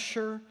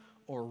pressure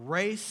or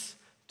race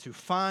to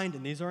find,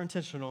 and these are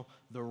intentional,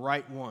 the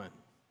right one.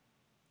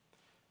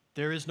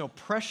 There is no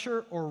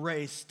pressure or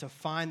race to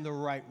find the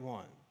right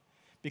one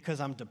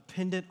because I'm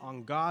dependent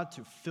on God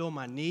to fulfill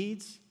my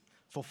needs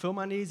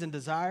and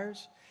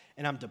desires,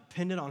 and I'm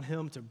dependent on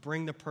Him to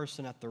bring the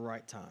person at the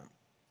right time.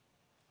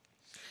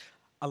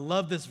 I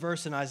love this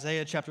verse in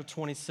Isaiah chapter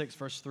 26,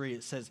 verse 3.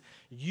 It says,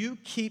 "You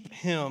keep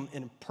him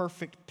in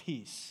perfect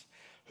peace,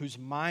 whose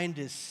mind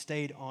is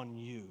stayed on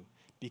you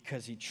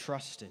because he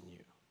trusts in you.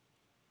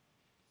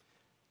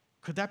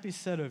 Could that be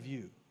said of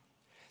you?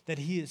 That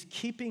he is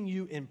keeping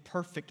you in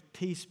perfect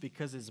peace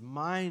because your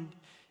mind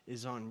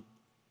is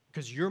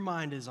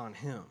on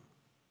him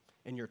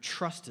and your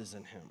trust is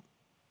in him.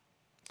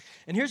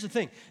 And here's the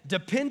thing,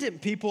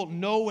 dependent people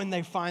know when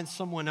they find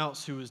someone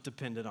else who is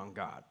dependent on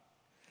God.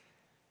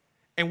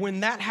 And when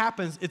that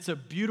happens, it's a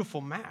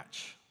beautiful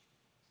match.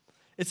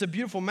 It's a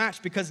beautiful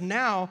match because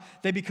now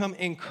they become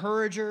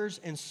encouragers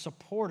and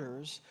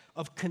supporters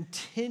of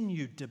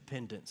continued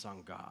dependence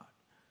on God.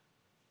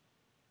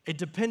 A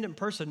dependent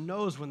person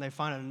knows when they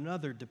find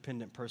another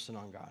dependent person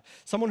on God.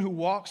 Someone who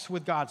walks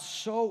with God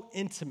so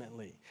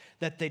intimately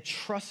that they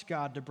trust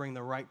God to bring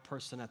the right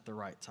person at the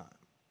right time.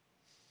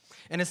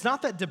 And it's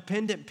not that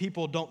dependent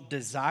people don't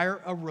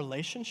desire a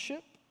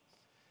relationship.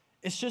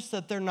 It's just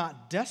that they're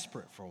not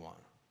desperate for one.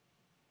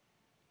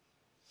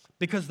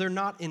 Because they're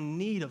not in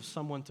need of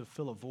someone to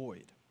fill a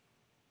void.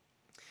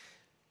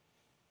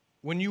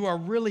 When you are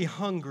really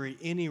hungry,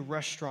 any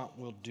restaurant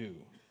will do.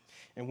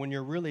 And when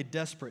you're really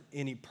desperate,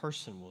 any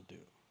person will do.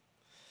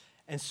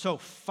 And so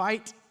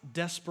fight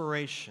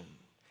desperation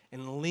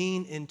and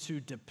lean into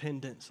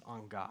dependence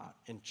on God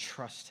and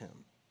trust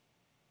him.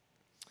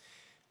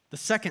 The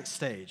second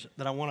stage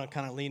that I want to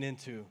kind of lean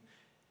into,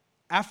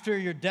 after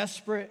you're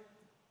desperate,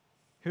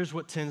 here's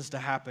what tends to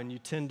happen. You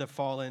tend to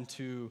fall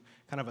into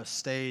kind of a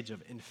stage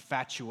of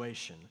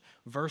infatuation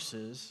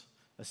versus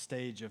a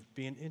stage of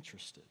being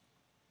interested.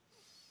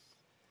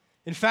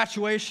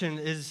 Infatuation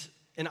is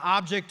an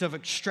object of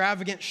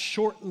extravagant,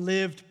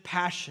 short-lived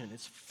passion.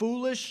 It's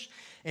foolish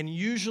and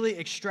usually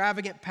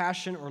extravagant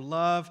passion or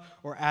love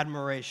or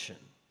admiration.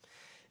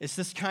 It's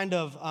this kind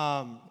of,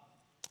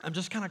 I'm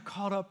just kind of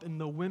caught up in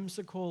the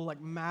whimsical, like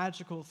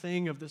magical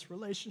thing of this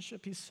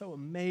relationship. He's so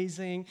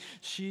amazing.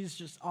 She's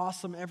just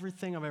awesome.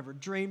 Everything I've ever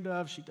dreamed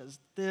of. She does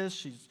this.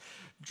 She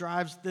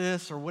drives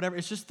this or whatever.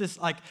 It's just this,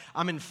 like,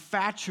 I'm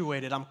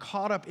infatuated. I'm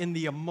caught up in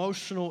the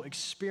emotional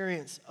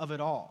experience of it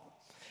all.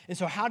 And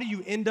so how do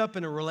you end up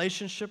in a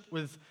relationship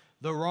with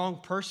the wrong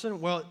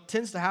person? Well, it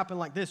tends to happen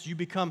like this. You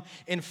become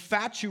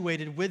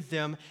infatuated with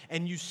them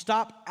and you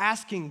stop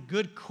asking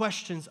good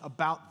questions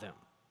about them.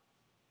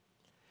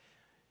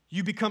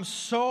 You become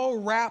so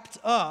wrapped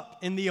up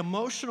in the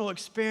emotional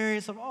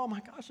experience of, oh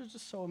my gosh, it's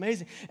just so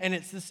amazing. And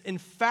it's this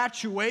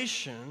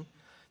infatuation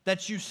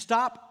that you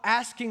stop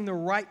asking the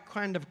right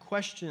kind of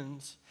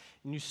questions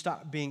and you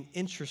stop being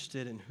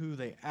interested in who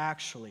they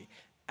actually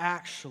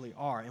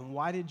are. And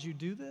why did you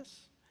do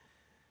this?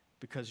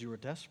 Because you were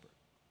desperate.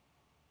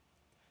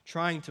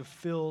 Trying to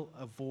fill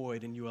a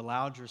void and you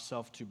allowed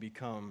yourself to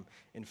become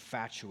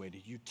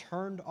infatuated. You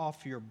turned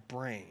off your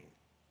brain.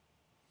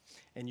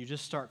 And you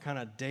just start kind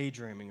of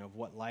daydreaming of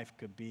what life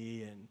could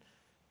be and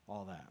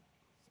all that.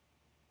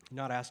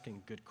 Not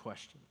asking good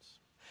questions.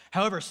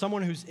 However,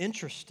 someone who's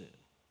interested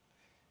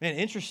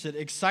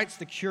excites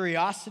the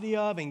curiosity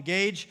of,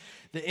 engage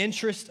the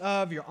interest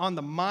of, you're on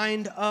the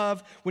mind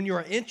of. When you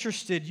are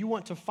interested, you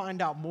want to find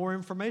out more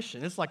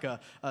information. It's like a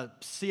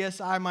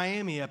CSI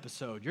Miami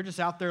episode. You're just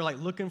out there like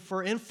looking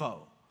for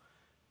info.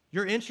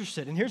 You're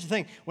interested. And here's the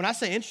thing. When I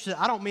say interested,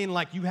 I don't mean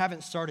like you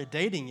haven't started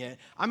dating yet.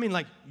 I mean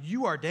like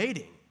you are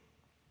dating.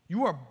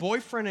 You are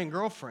boyfriend and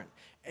girlfriend,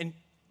 and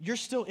you're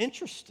still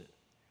interested.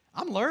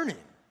 I'm learning.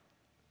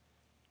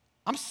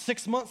 I'm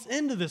 6 months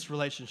into this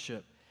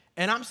relationship,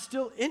 and I'm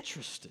still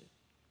interested.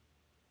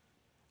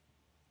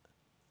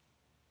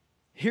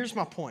 Here's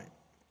my point.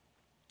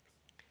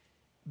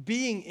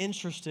 Being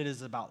interested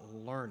is about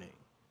learning,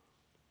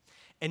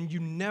 and you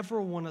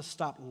never want to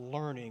stop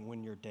learning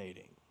when you're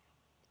dating.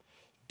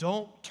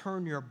 Don't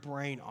turn your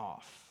brain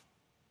off.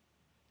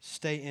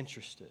 Stay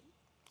interested.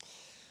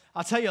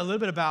 I'll tell you a little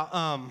bit about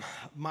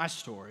my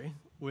story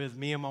with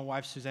me and my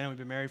wife, Suzanne. We've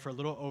been married for a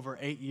little over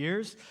 8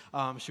 years.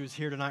 She was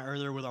here tonight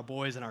earlier with our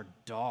boys and our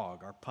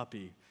dog, our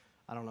puppy.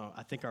 I don't know.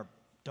 I think our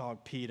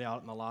dog peed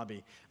out in the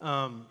lobby.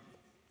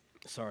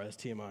 Sorry, that's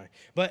TMI.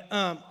 But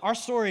our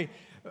story,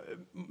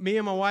 me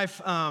and my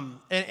wife,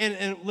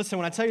 and listen,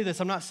 when I tell you this,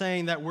 I'm not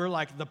saying that we're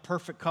like the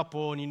perfect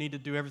couple and you need to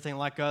do everything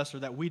like us or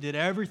that we did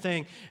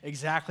everything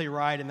exactly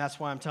right and that's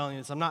why I'm telling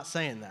you this. I'm not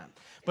saying that.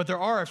 But there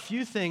are a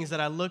few things that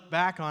I look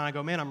back on and I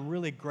go, man, I'm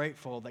really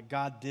grateful that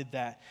God did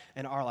that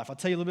in our life. I'll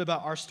tell you a little bit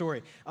about our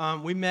story.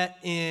 We met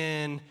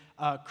in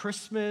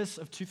Christmas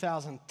of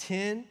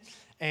 2010,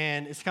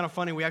 and it's kind of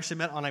funny. We actually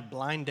met on a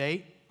blind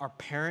date. Our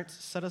parents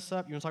set us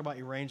up. You want to talk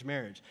about arranged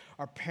marriage.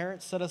 Our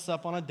parents set us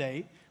up on a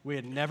date. We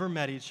had never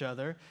met each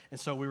other. And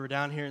so we were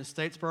down here in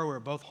Statesboro. We were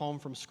both home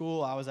from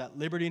school. I was at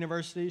Liberty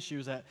University. She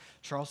was at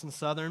Charleston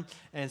Southern.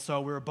 And so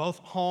we were both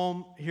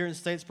home here in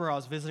Statesboro. I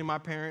was visiting my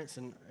parents,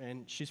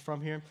 and she's from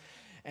here.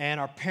 And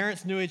our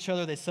parents knew each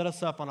other. They set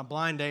us up on a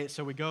blind date.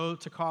 So we go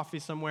to coffee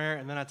somewhere,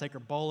 and then I take her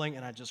bowling,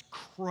 and I just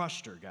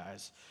crushed her,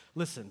 guys.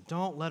 Listen,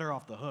 don't let her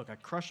off the hook. I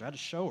crushed her. I had to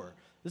show her.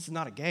 This is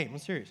not a game. I'm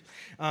serious.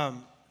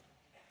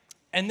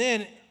 And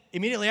then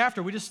immediately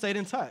after, we just stayed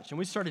in touch, and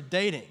we started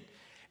dating.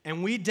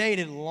 And we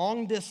dated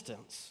long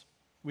distance.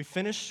 We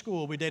finished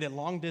school. We dated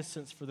long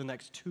distance for the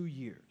next 2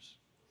 years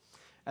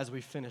as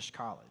we finished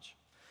college.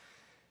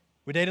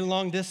 We dated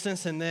long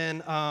distance, and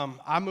then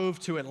I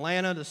moved to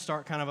Atlanta to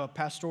start kind of a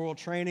pastoral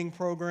training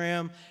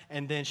program.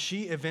 And then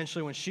she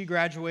eventually, when she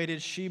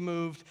graduated, she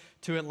moved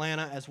to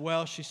Atlanta as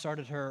well. She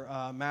started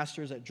her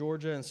master's at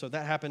Georgia, and so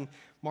that happened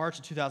March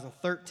of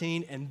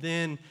 2013. And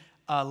then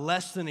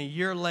less than a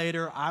year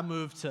later, I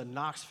moved to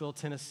Knoxville,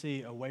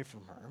 Tennessee, away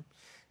from her.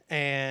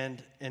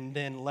 And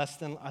then less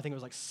than, I think it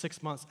was like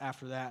 6 months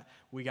after that,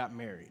 we got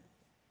married.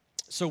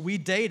 So we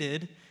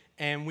dated,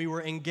 and we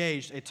were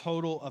engaged a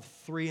total of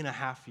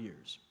 3.5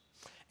 years.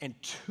 And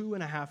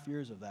 2.5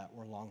 years of that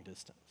were long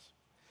distance.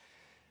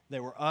 They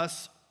were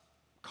us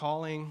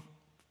calling,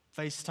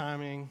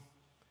 FaceTiming,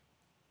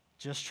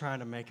 just trying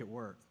to make it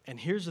work. And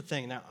here's the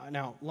thing.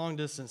 Now, long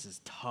distance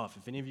is tough.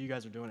 If any of you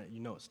guys are doing it, you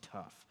know it's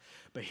tough.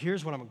 But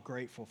here's what I'm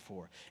grateful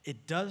for.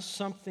 It does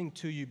something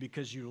to you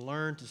because you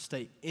learn to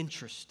stay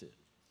interested.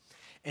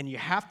 And you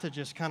have to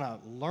just kind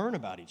of learn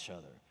about each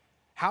other.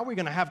 How are we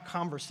going to have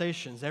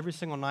conversations every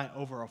single night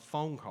over a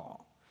phone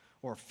call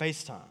or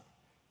FaceTime?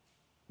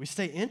 We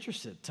stay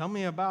interested. Tell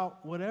me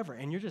about whatever.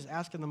 And you're just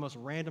asking the most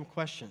random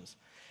questions.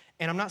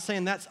 And I'm not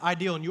saying that's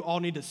ideal and you all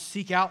need to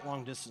seek out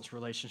long-distance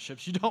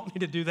relationships. You don't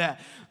need to do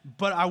that.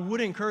 But I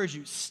would encourage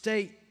you,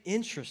 stay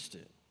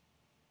interested.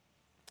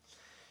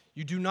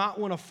 You do not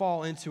want to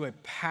fall into a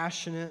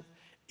passionate,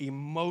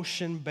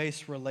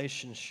 emotion-based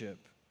relationship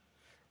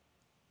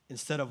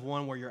instead of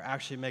one where you're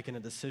actually making a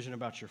decision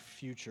about your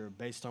future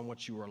based on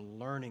what you are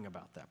learning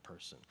about that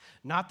person.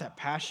 Not that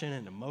passion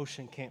and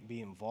emotion can't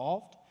be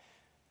involved,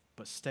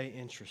 but stay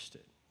interested.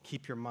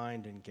 Keep your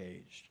mind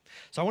engaged.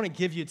 So I want to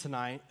give you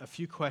tonight a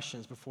few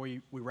questions before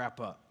we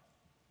wrap up.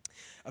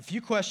 A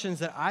few questions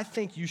that I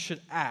think you should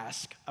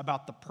ask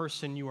about the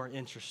person you are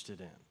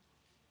interested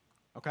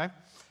in. Okay?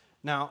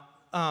 Now,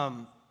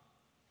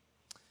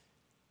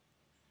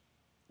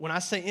 when I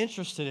say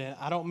interested in,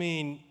 I don't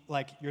mean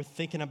like you're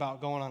thinking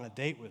about going on a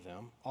date with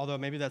them, although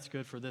maybe that's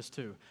good for this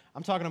too.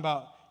 I'm talking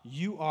about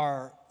you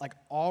are like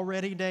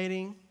already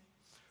dating,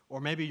 or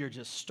maybe you're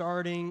just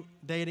starting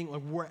dating.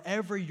 Like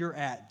wherever you're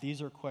at,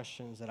 these are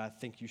questions that I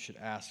think you should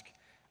ask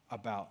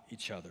about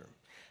each other.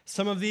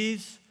 Some of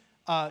these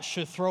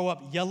should throw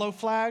up yellow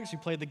flags. You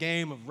played the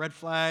game of red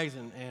flags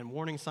and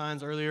warning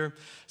signs earlier.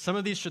 Some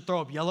of these should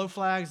throw up yellow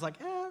flags, like,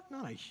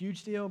 not a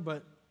huge deal,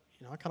 but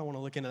I kind of want to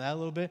look into that a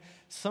little bit.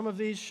 Some of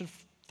these should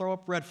throw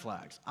up red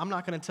flags. I'm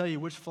not going to tell you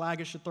which flag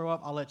it should throw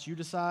up. I'll let you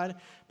decide,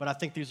 but I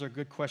think these are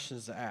good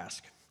questions to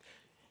ask.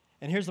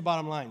 And here's the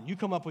bottom line. You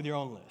come up with your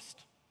own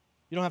list.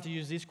 You don't have to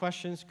use these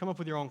questions. Come up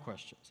with your own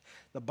questions.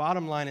 The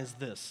bottom line is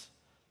this.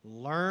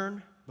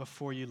 Learn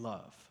before you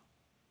love.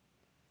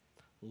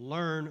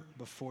 Learn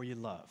before you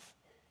love.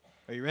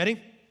 Are you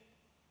ready?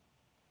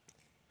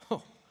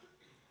 Oh,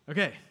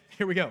 okay,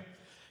 here we go.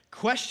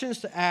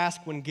 Questions to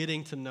ask when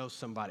getting to know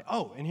somebody.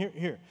 Oh, and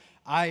here.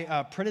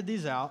 I printed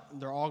these out.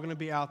 They're all going to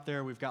be out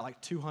there. We've got like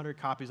 200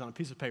 copies on a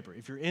piece of paper.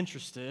 If you're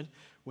interested,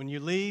 when you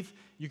leave,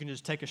 you can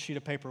just take a sheet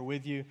of paper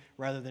with you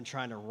rather than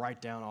trying to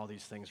write down all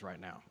these things right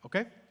now,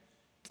 okay?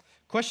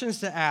 Questions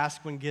to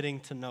ask when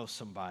getting to know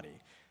somebody.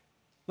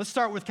 Let's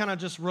start with kind of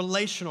just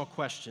relational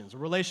questions, a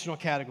relational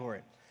category.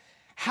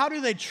 How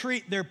do they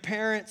treat their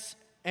parents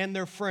and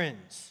their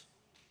friends?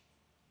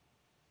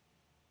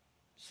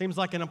 Seems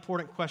like an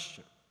important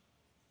question.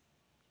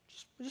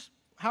 Just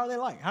how are they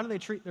like? How do they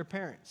treat their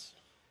parents?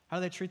 How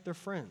do they treat their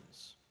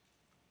friends?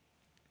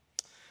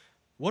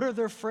 What are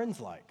their friends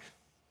like?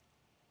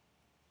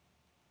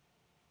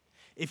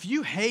 If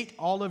you hate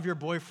all of your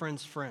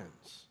boyfriend's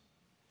friends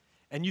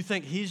and you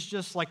think he's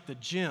just like the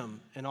gym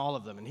in all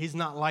of them and he's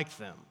not like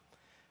them,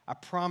 I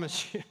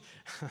promise you,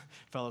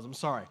 fellas, I'm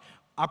sorry.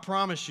 I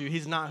promise you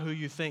he's not who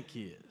you think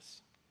he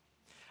is.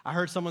 I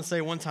heard someone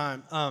say one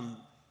time,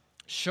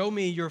 show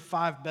me your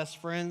 5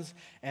 best friends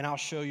and I'll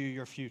show you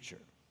your future.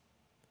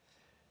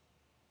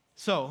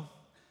 So,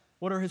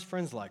 what are his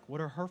friends like?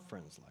 What are her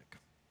friends like?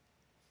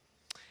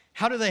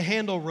 How do they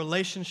handle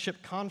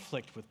relationship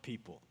conflict with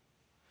people?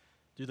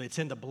 Do they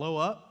tend to blow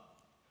up?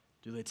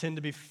 Do they tend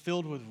to be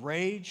filled with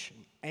rage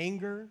and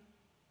anger?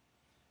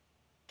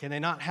 Can they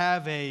not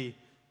have an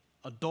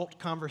adult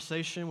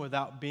conversation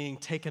without being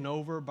taken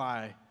over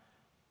by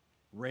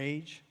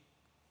rage?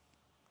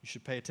 You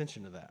should pay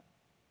attention to that.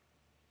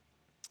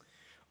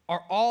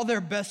 Are all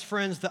their best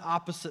friends the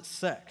opposite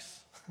sex?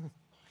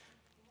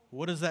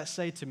 What does that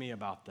say to me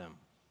about them?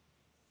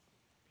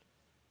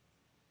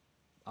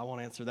 I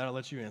won't answer that. I'll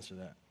let you answer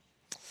that.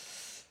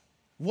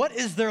 What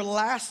is their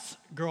last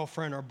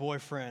girlfriend or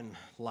boyfriend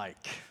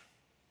like?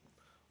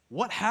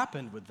 What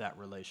happened with that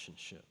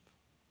relationship?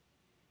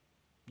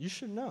 You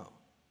should know.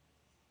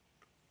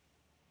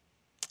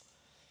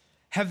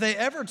 Have they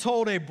ever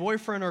told a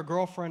boyfriend or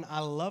girlfriend, I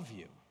love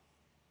you?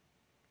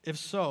 If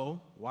so,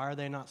 why are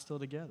they not still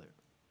together?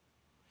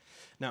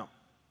 Now,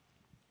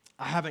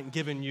 I haven't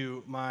given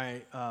you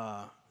my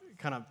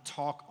kind of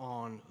talk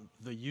on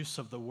the use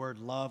of the word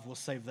love. We'll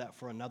save that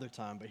for another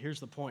time. But here's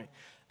the point.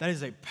 That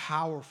is a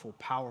powerful,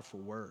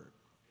 powerful word.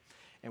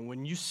 And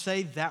when you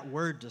say that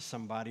word to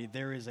somebody,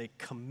 there is a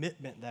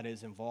commitment that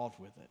is involved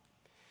with it.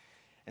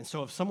 And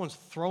so if someone's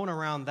throwing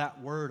around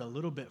that word a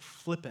little bit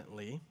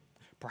flippantly,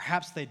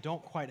 perhaps they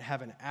don't quite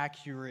have an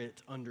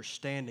accurate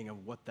understanding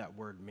of what that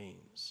word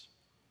means.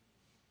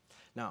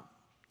 Now,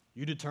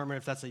 you determine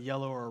if that's a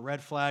yellow or a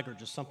red flag or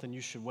just something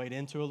you should wade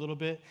into a little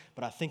bit,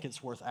 but I think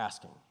it's worth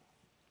asking.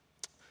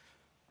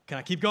 Can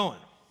I keep going?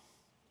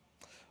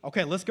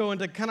 Okay, let's go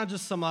into kind of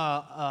just some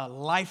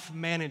life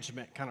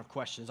management kind of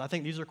questions. I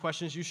think these are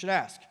questions you should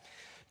ask.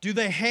 Do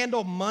they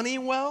handle money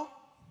well,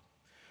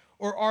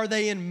 or are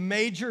they in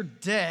major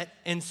debt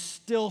and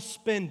still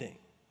spending?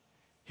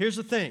 Here's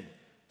the thing.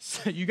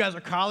 So you guys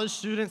are college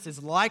students.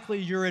 It's likely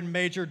you're in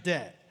major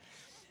debt.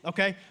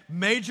 Okay?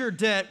 Major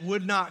debt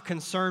would not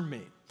concern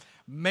me.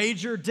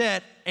 Major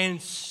debt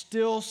and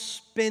still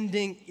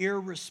spending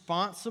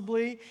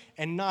irresponsibly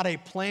and not a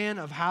plan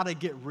of how to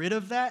get rid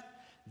of that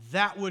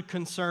would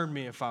concern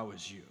me if I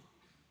was you.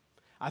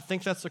 I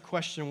think that's a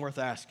question worth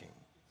asking.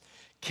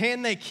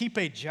 Can they keep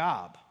a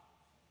job?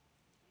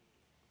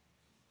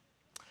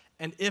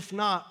 And if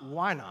not,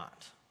 why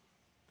not?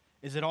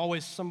 Is it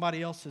always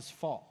somebody else's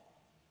fault?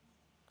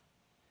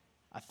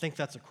 I think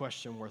that's a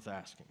question worth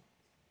asking.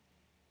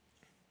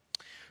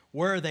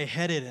 Where are they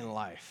headed in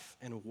life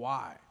and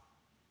why?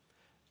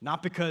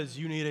 Not because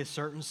you need a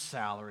certain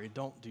salary,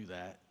 don't do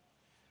that.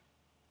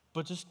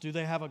 But just, do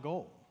they have a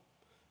goal?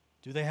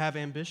 Do they have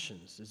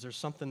ambitions? Is there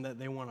something that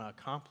they want to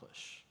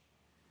accomplish?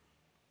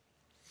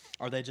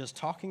 Are they just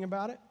talking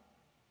about it?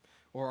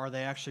 Or are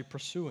they actually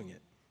pursuing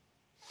it?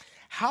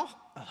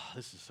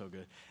 This is so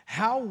good.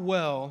 How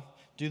well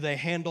do they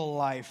handle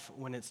life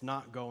when it's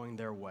not going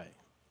their way?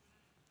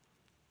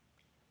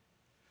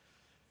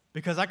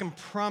 Because I can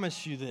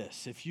promise you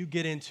this, if you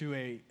get into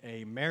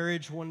a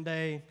marriage one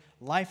day,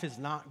 life is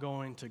not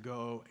going to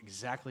go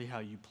exactly how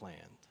you planned.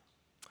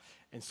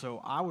 And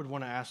so I would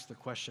want to ask the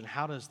question,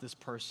 how does this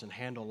person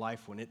handle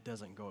life when it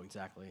doesn't go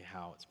exactly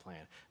how it's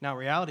planned? Now,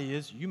 reality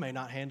is you may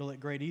not handle it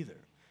great either.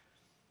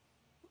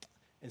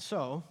 And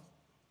so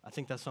I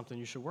think that's something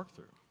you should work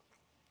through.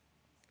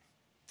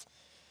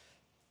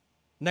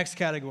 Next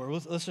category,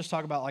 let's just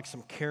talk about like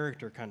some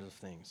character kinds of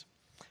things.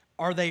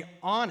 Are they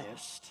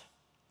honest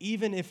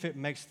even if it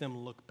makes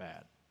them look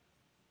bad?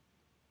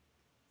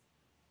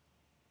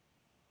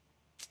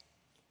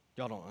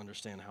 Y'all don't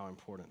understand how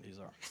important these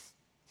are.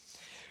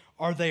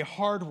 Are they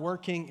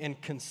hardworking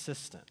and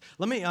consistent?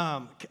 Let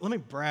me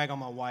brag on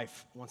my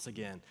wife once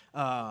again.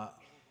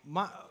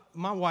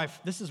 My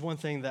wife, this is one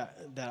thing that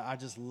I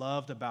just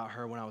loved about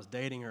her when I was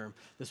dating her.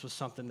 This was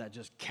something that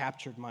just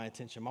captured my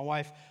attention. My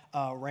wife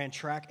ran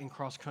track and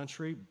cross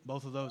country,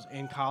 both of those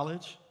in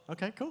college.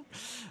 Okay, cool.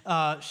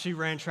 She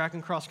ran track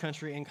and cross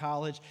country in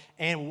college,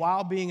 and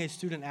while being a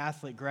student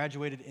athlete,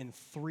 graduated in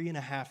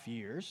 3.5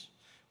 years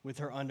with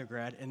her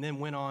undergrad, and then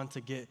went on to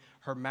get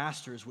her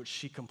master's, which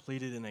she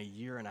completed in 1.5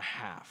 years.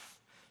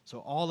 So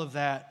all of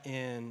that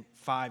in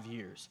 5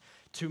 years.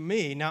 To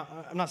me, now,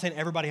 I'm not saying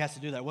everybody has to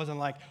do that. It wasn't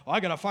like, I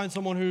got to find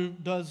someone who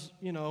does,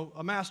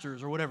 a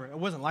master's or whatever. It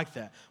wasn't like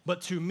that.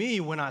 But to me,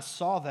 when I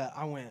saw that,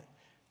 I went,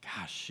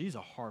 gosh, she's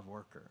a hard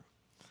worker.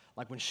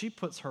 Like when she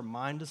puts her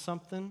mind to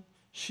something,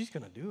 she's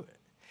going to do it.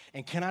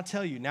 And can I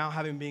tell you, now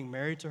having been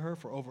married to her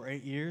for over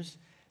 8 years,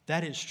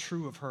 that is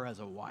true of her as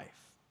a wife.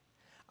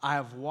 I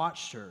have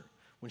watched her.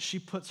 When she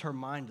puts her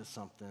mind to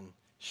something,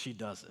 she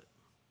does it.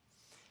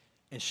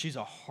 And she's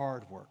a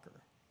hard worker.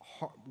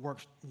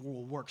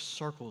 Will work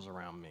circles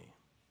around me.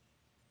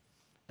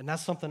 And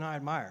that's something I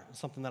admire. It's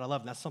something that I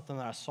love. And that's something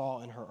that I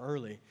saw in her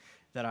early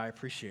that I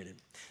appreciated.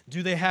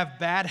 Do they have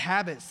bad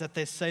habits that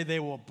they say they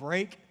will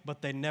break,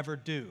 but they never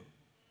do?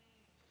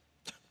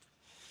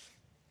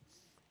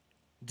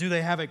 Do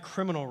they have a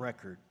criminal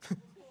record?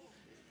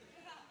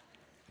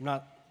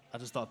 I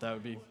just thought that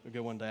would be a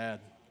good one to add.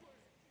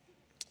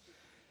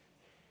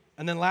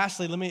 And then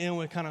lastly, let me end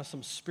with kind of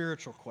some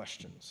spiritual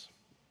questions.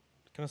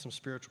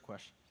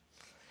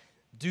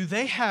 Do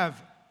they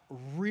have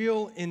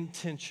real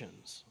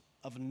intentions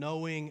of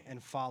knowing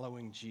and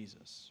following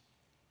Jesus?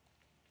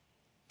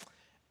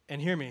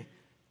 And hear me,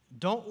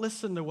 don't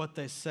listen to what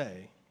they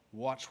say,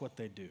 watch what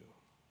they do.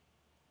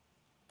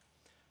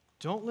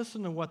 Don't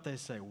listen to what they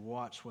say,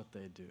 watch what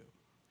they do.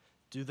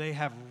 Do they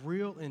have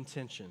real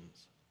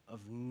intentions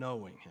of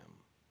knowing him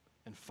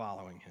and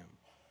following him?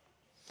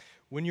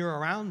 When you're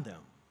around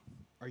them,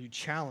 are you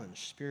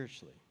challenged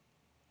spiritually?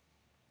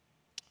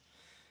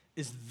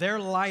 Is their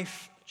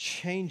life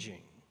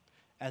changing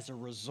as a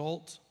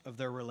result of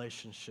their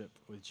relationship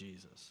with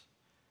Jesus?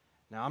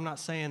 Now, I'm not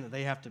saying that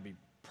they have to be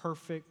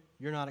perfect.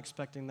 You're not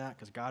expecting that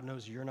because God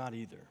knows you're not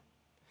either.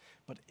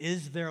 But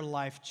is their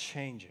life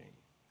changing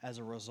as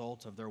a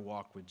result of their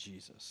walk with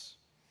Jesus?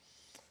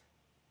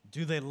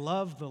 Do they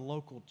love the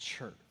local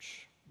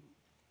church?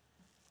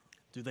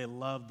 Do they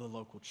love the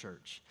local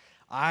church?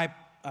 I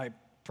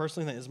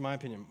personally think, this is my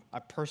opinion, I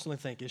personally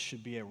think it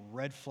should be a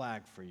red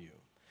flag for you,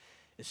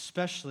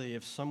 especially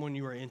if someone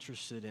you are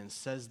interested in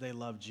says they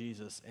love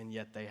Jesus and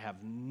yet they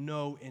have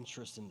no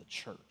interest in the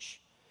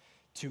church.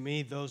 To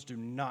me, those do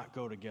not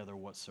go together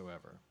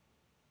whatsoever.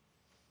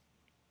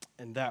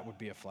 And that would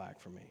be a flag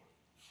for me.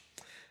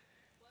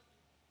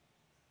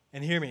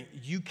 And hear me,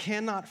 you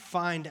cannot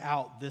find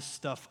out this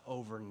stuff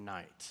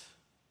overnight.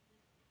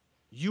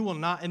 You will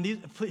not, and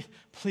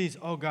please,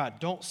 oh God,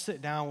 don't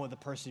sit down with the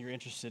person you're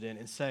interested in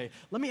and say,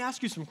 let me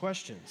ask you some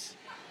questions.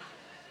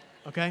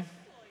 Okay?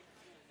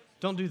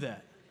 Don't do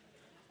that.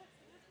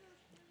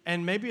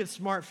 And maybe it's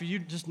smart for you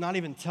to just not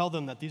even tell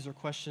them that these are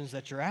questions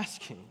that you're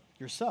asking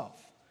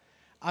yourself.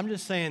 I'm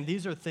just saying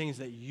these are things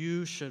that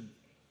you should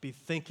be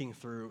thinking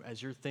through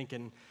as you're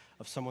thinking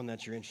of someone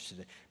that you're interested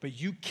in. But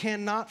you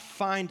cannot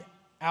find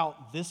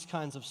out this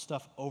kinds of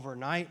stuff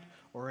overnight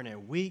or in a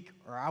week,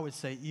 or I would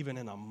say even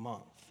in a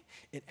month.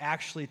 It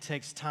actually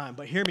takes time.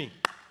 But hear me,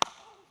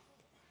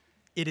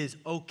 it is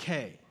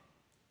okay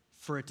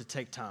for it to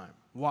take time.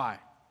 Why?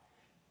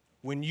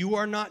 When you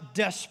are not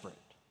desperate,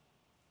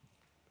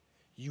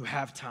 you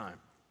have time.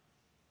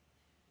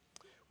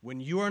 When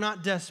you are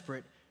not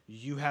desperate,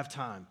 you have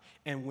time.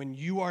 And when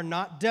you are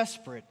not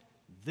desperate,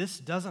 this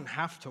doesn't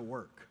have to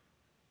work.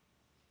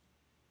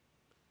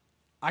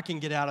 I can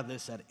get out of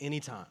this at any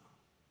time.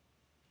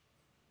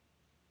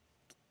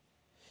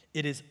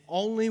 It is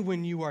only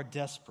when you are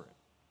desperate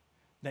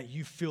that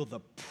you feel the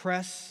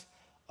press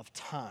of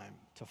time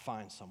to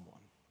find someone.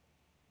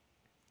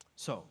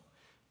 So,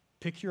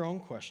 pick your own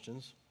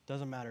questions.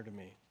 Doesn't matter to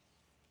me.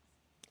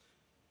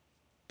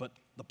 But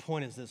the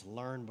point is this: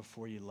 learn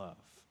before you love.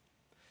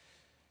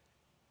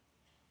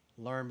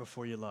 Learn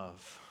before you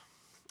love.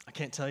 I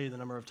can't tell you the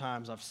number of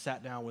times I've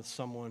sat down with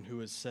someone who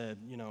has said,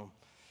 you know,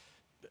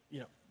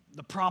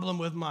 the problem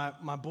with my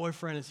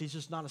boyfriend is he's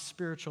just not a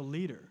spiritual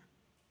leader.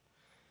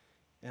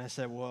 And I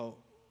said, well,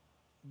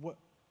 what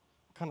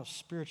kind of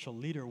spiritual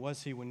leader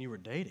was he when you were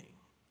dating?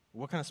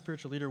 What kind of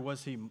spiritual leader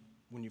was he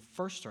when you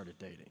first started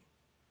dating?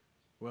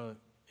 Well,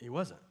 he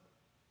wasn't.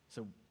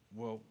 So,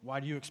 well, why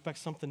do you expect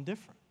something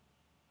different?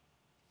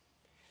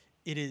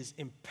 It is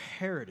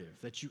imperative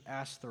that you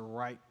ask the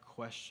right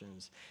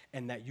questions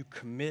and that you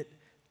commit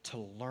to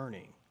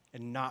learning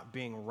and not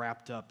being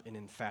wrapped up in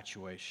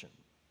infatuation.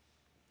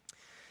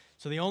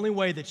 So the only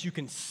way that you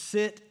can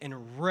sit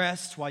and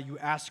rest while you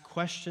ask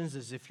questions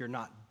is if you're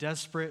not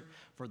desperate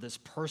for this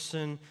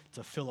person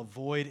to fill a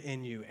void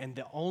in you. And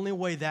the only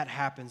way that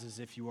happens is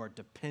if you are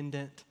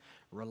dependent,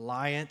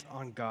 reliant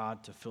on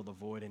God to fill the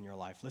void in your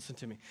life. Listen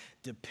to me.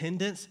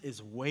 Dependence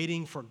is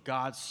waiting for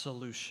God's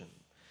solution.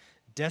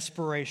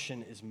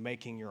 Desperation is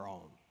making your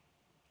own.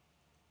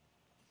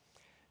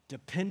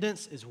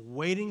 Dependence is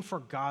waiting for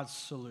God's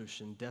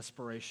solution.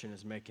 Desperation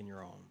is making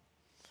your own.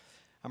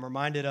 I'm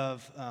reminded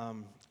of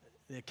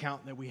the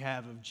account that we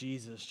have of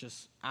Jesus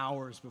just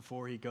hours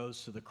before he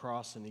goes to the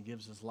cross and he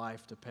gives his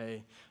life to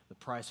pay the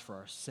price for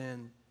our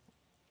sin.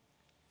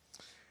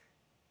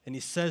 And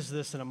he says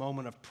this in a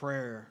moment of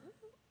prayer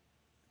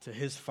to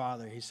his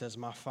Father. He says,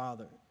 "My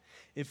Father,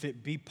 if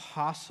it be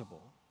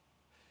possible,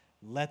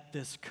 let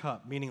this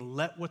cup," meaning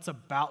let what's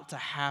about to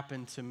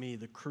happen to me,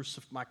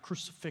 my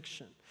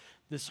crucifixion,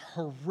 this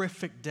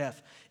horrific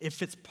death,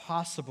 if it's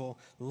possible,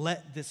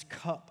 let this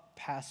cup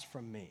pass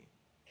from me.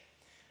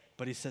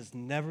 But he says,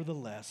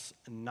 "Nevertheless,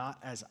 not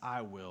as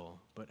I will,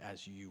 but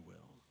as you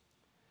will."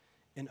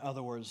 In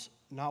other words,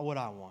 not what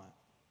I want,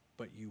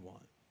 but you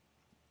want.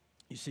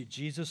 You see,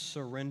 Jesus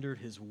surrendered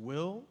his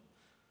will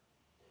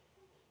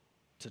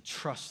to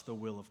trust the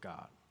will of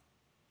God.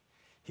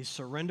 He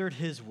surrendered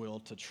his will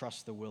to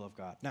trust the will of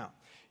God. Now,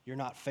 you're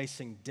not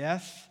facing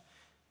death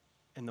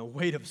and the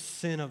weight of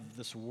sin of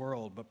this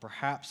world, but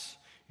perhaps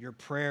your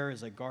prayer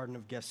is a Garden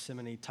of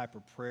Gethsemane type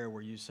of prayer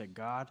where you say,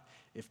 "God,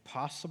 if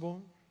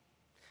possible,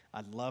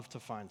 I'd love to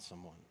find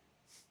someone.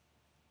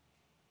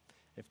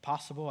 If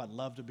possible, I'd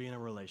love to be in a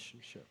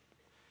relationship.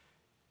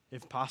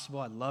 If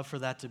possible, I'd love for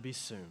that to be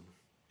soon,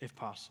 if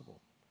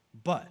possible.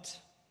 But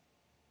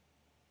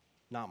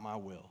not my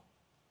will,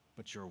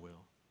 but your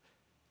will."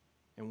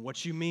 And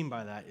what you mean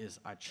by that is,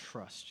 I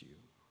trust you.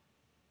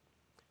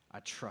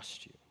 I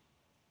trust you.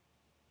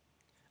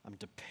 I'm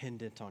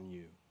dependent on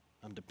you.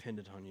 I'm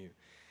dependent on you.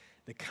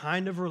 The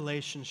kind of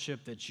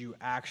relationship that you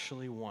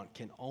actually want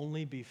can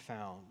only be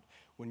found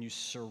when you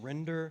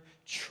surrender,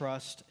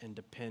 trust, and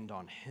depend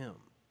on him.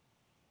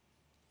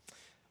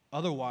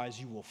 Otherwise,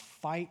 you will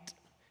fight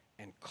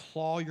and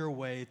claw your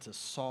way to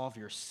solve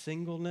your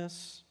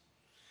singleness,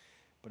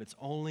 but it's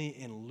only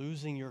in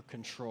losing your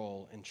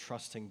control and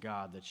trusting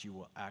God that you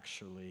will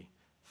actually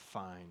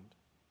find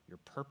your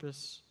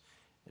purpose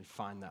and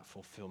find that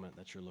fulfillment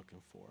that you're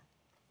looking for.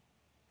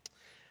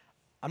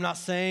 I'm not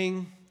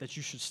saying that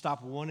you should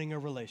stop wanting a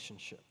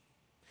relationship.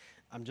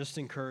 I'm just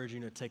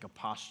encouraging you to take a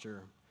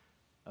posture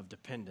of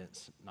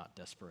dependence, not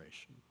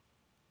desperation.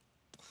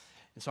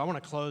 And so I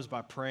want to close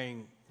by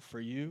praying for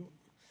you,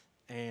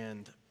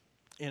 and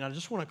I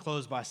just want to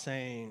close by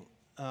saying,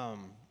 I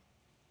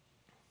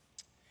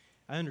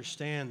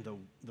understand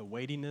the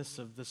weightiness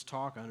of this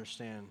talk. I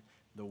understand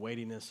the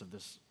weightiness of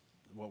this,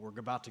 what we're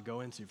about to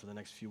go into for the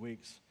next few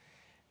weeks.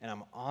 And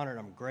I'm honored,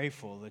 I'm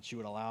grateful that you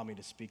would allow me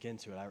to speak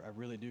into it. I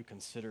really do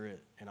consider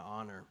it an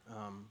honor,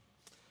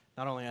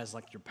 not only as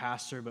like your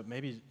pastor, but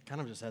maybe kind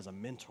of just as a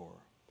mentor.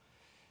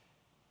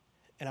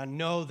 And I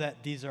know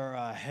that these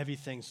are heavy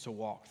things to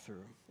walk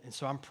through. And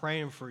so I'm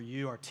praying for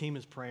you. Our team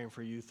is praying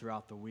for you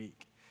throughout the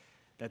week,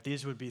 that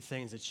these would be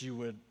things that you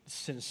would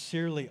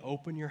sincerely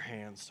open your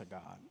hands to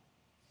God.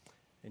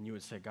 And you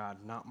would say, God,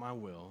 not my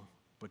will,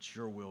 but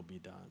your will be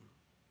done.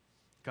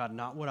 God,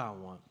 not what I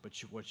want, but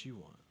what you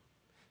want.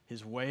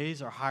 His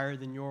ways are higher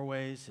than your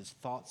ways. His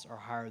thoughts are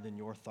higher than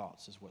your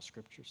thoughts, is what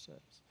Scripture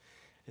says.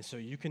 And so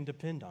you can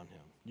depend on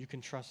him. You can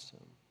trust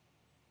him.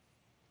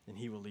 And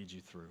he will lead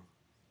you through.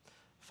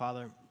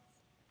 Father,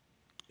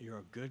 you're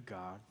a good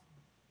God.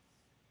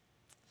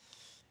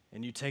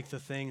 And you take the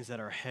things that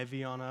are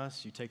heavy on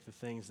us. You take the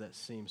things that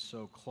seem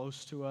so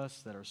close to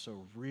us, that are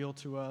so real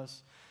to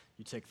us.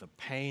 You take the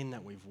pain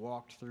that we've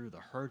walked through, the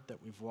hurt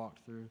that we've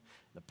walked through,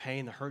 the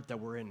pain, the hurt that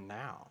we're in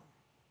now.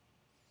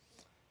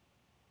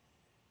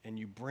 And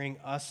you bring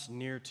us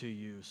near to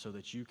you so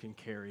that you can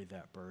carry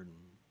that burden.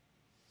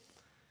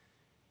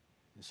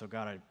 And so,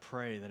 God, I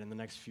pray that in the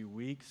next few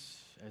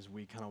weeks, as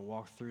we kind of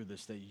walk through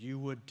this, that you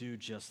would do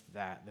just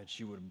that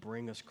you would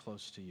bring us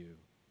close to you.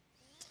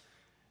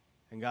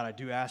 And God, I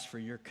do ask for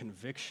your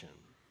conviction.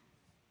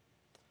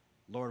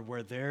 Lord,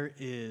 where there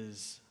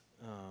is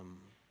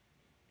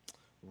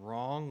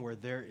wrong, where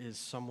there is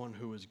someone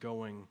who is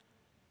going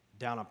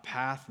down a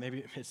path,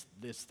 maybe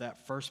it's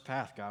that first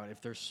path, God.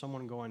 If there's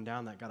someone going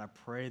down that, God, I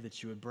pray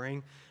that you would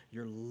bring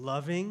your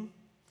loving,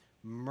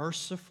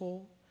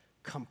 merciful,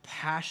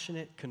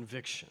 compassionate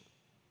conviction.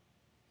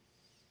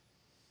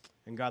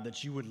 And God,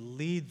 that you would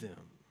lead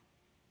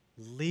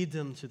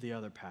them to the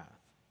other path.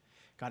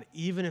 God,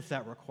 even if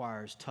that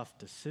requires tough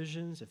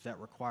decisions, if that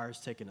requires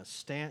taking a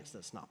stance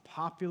that's not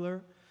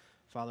popular,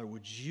 Father,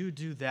 would you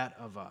do that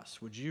of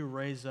us? Would you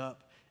raise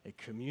up a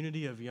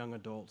community of young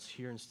adults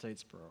here in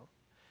Statesboro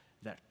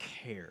that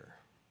care,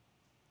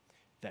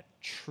 that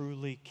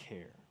truly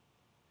care,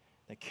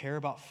 that care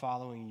about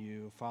following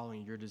you,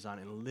 following your design,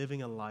 and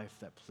living a life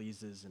that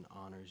pleases and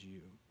honors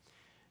you.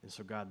 And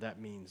so, God, that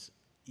means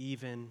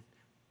even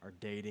our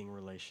dating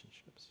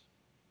relationships.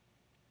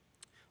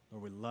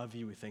 Lord, we love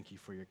you. We thank you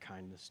for your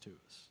kindness to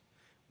us.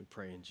 We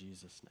pray in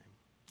Jesus'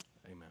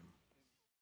 name. Amen.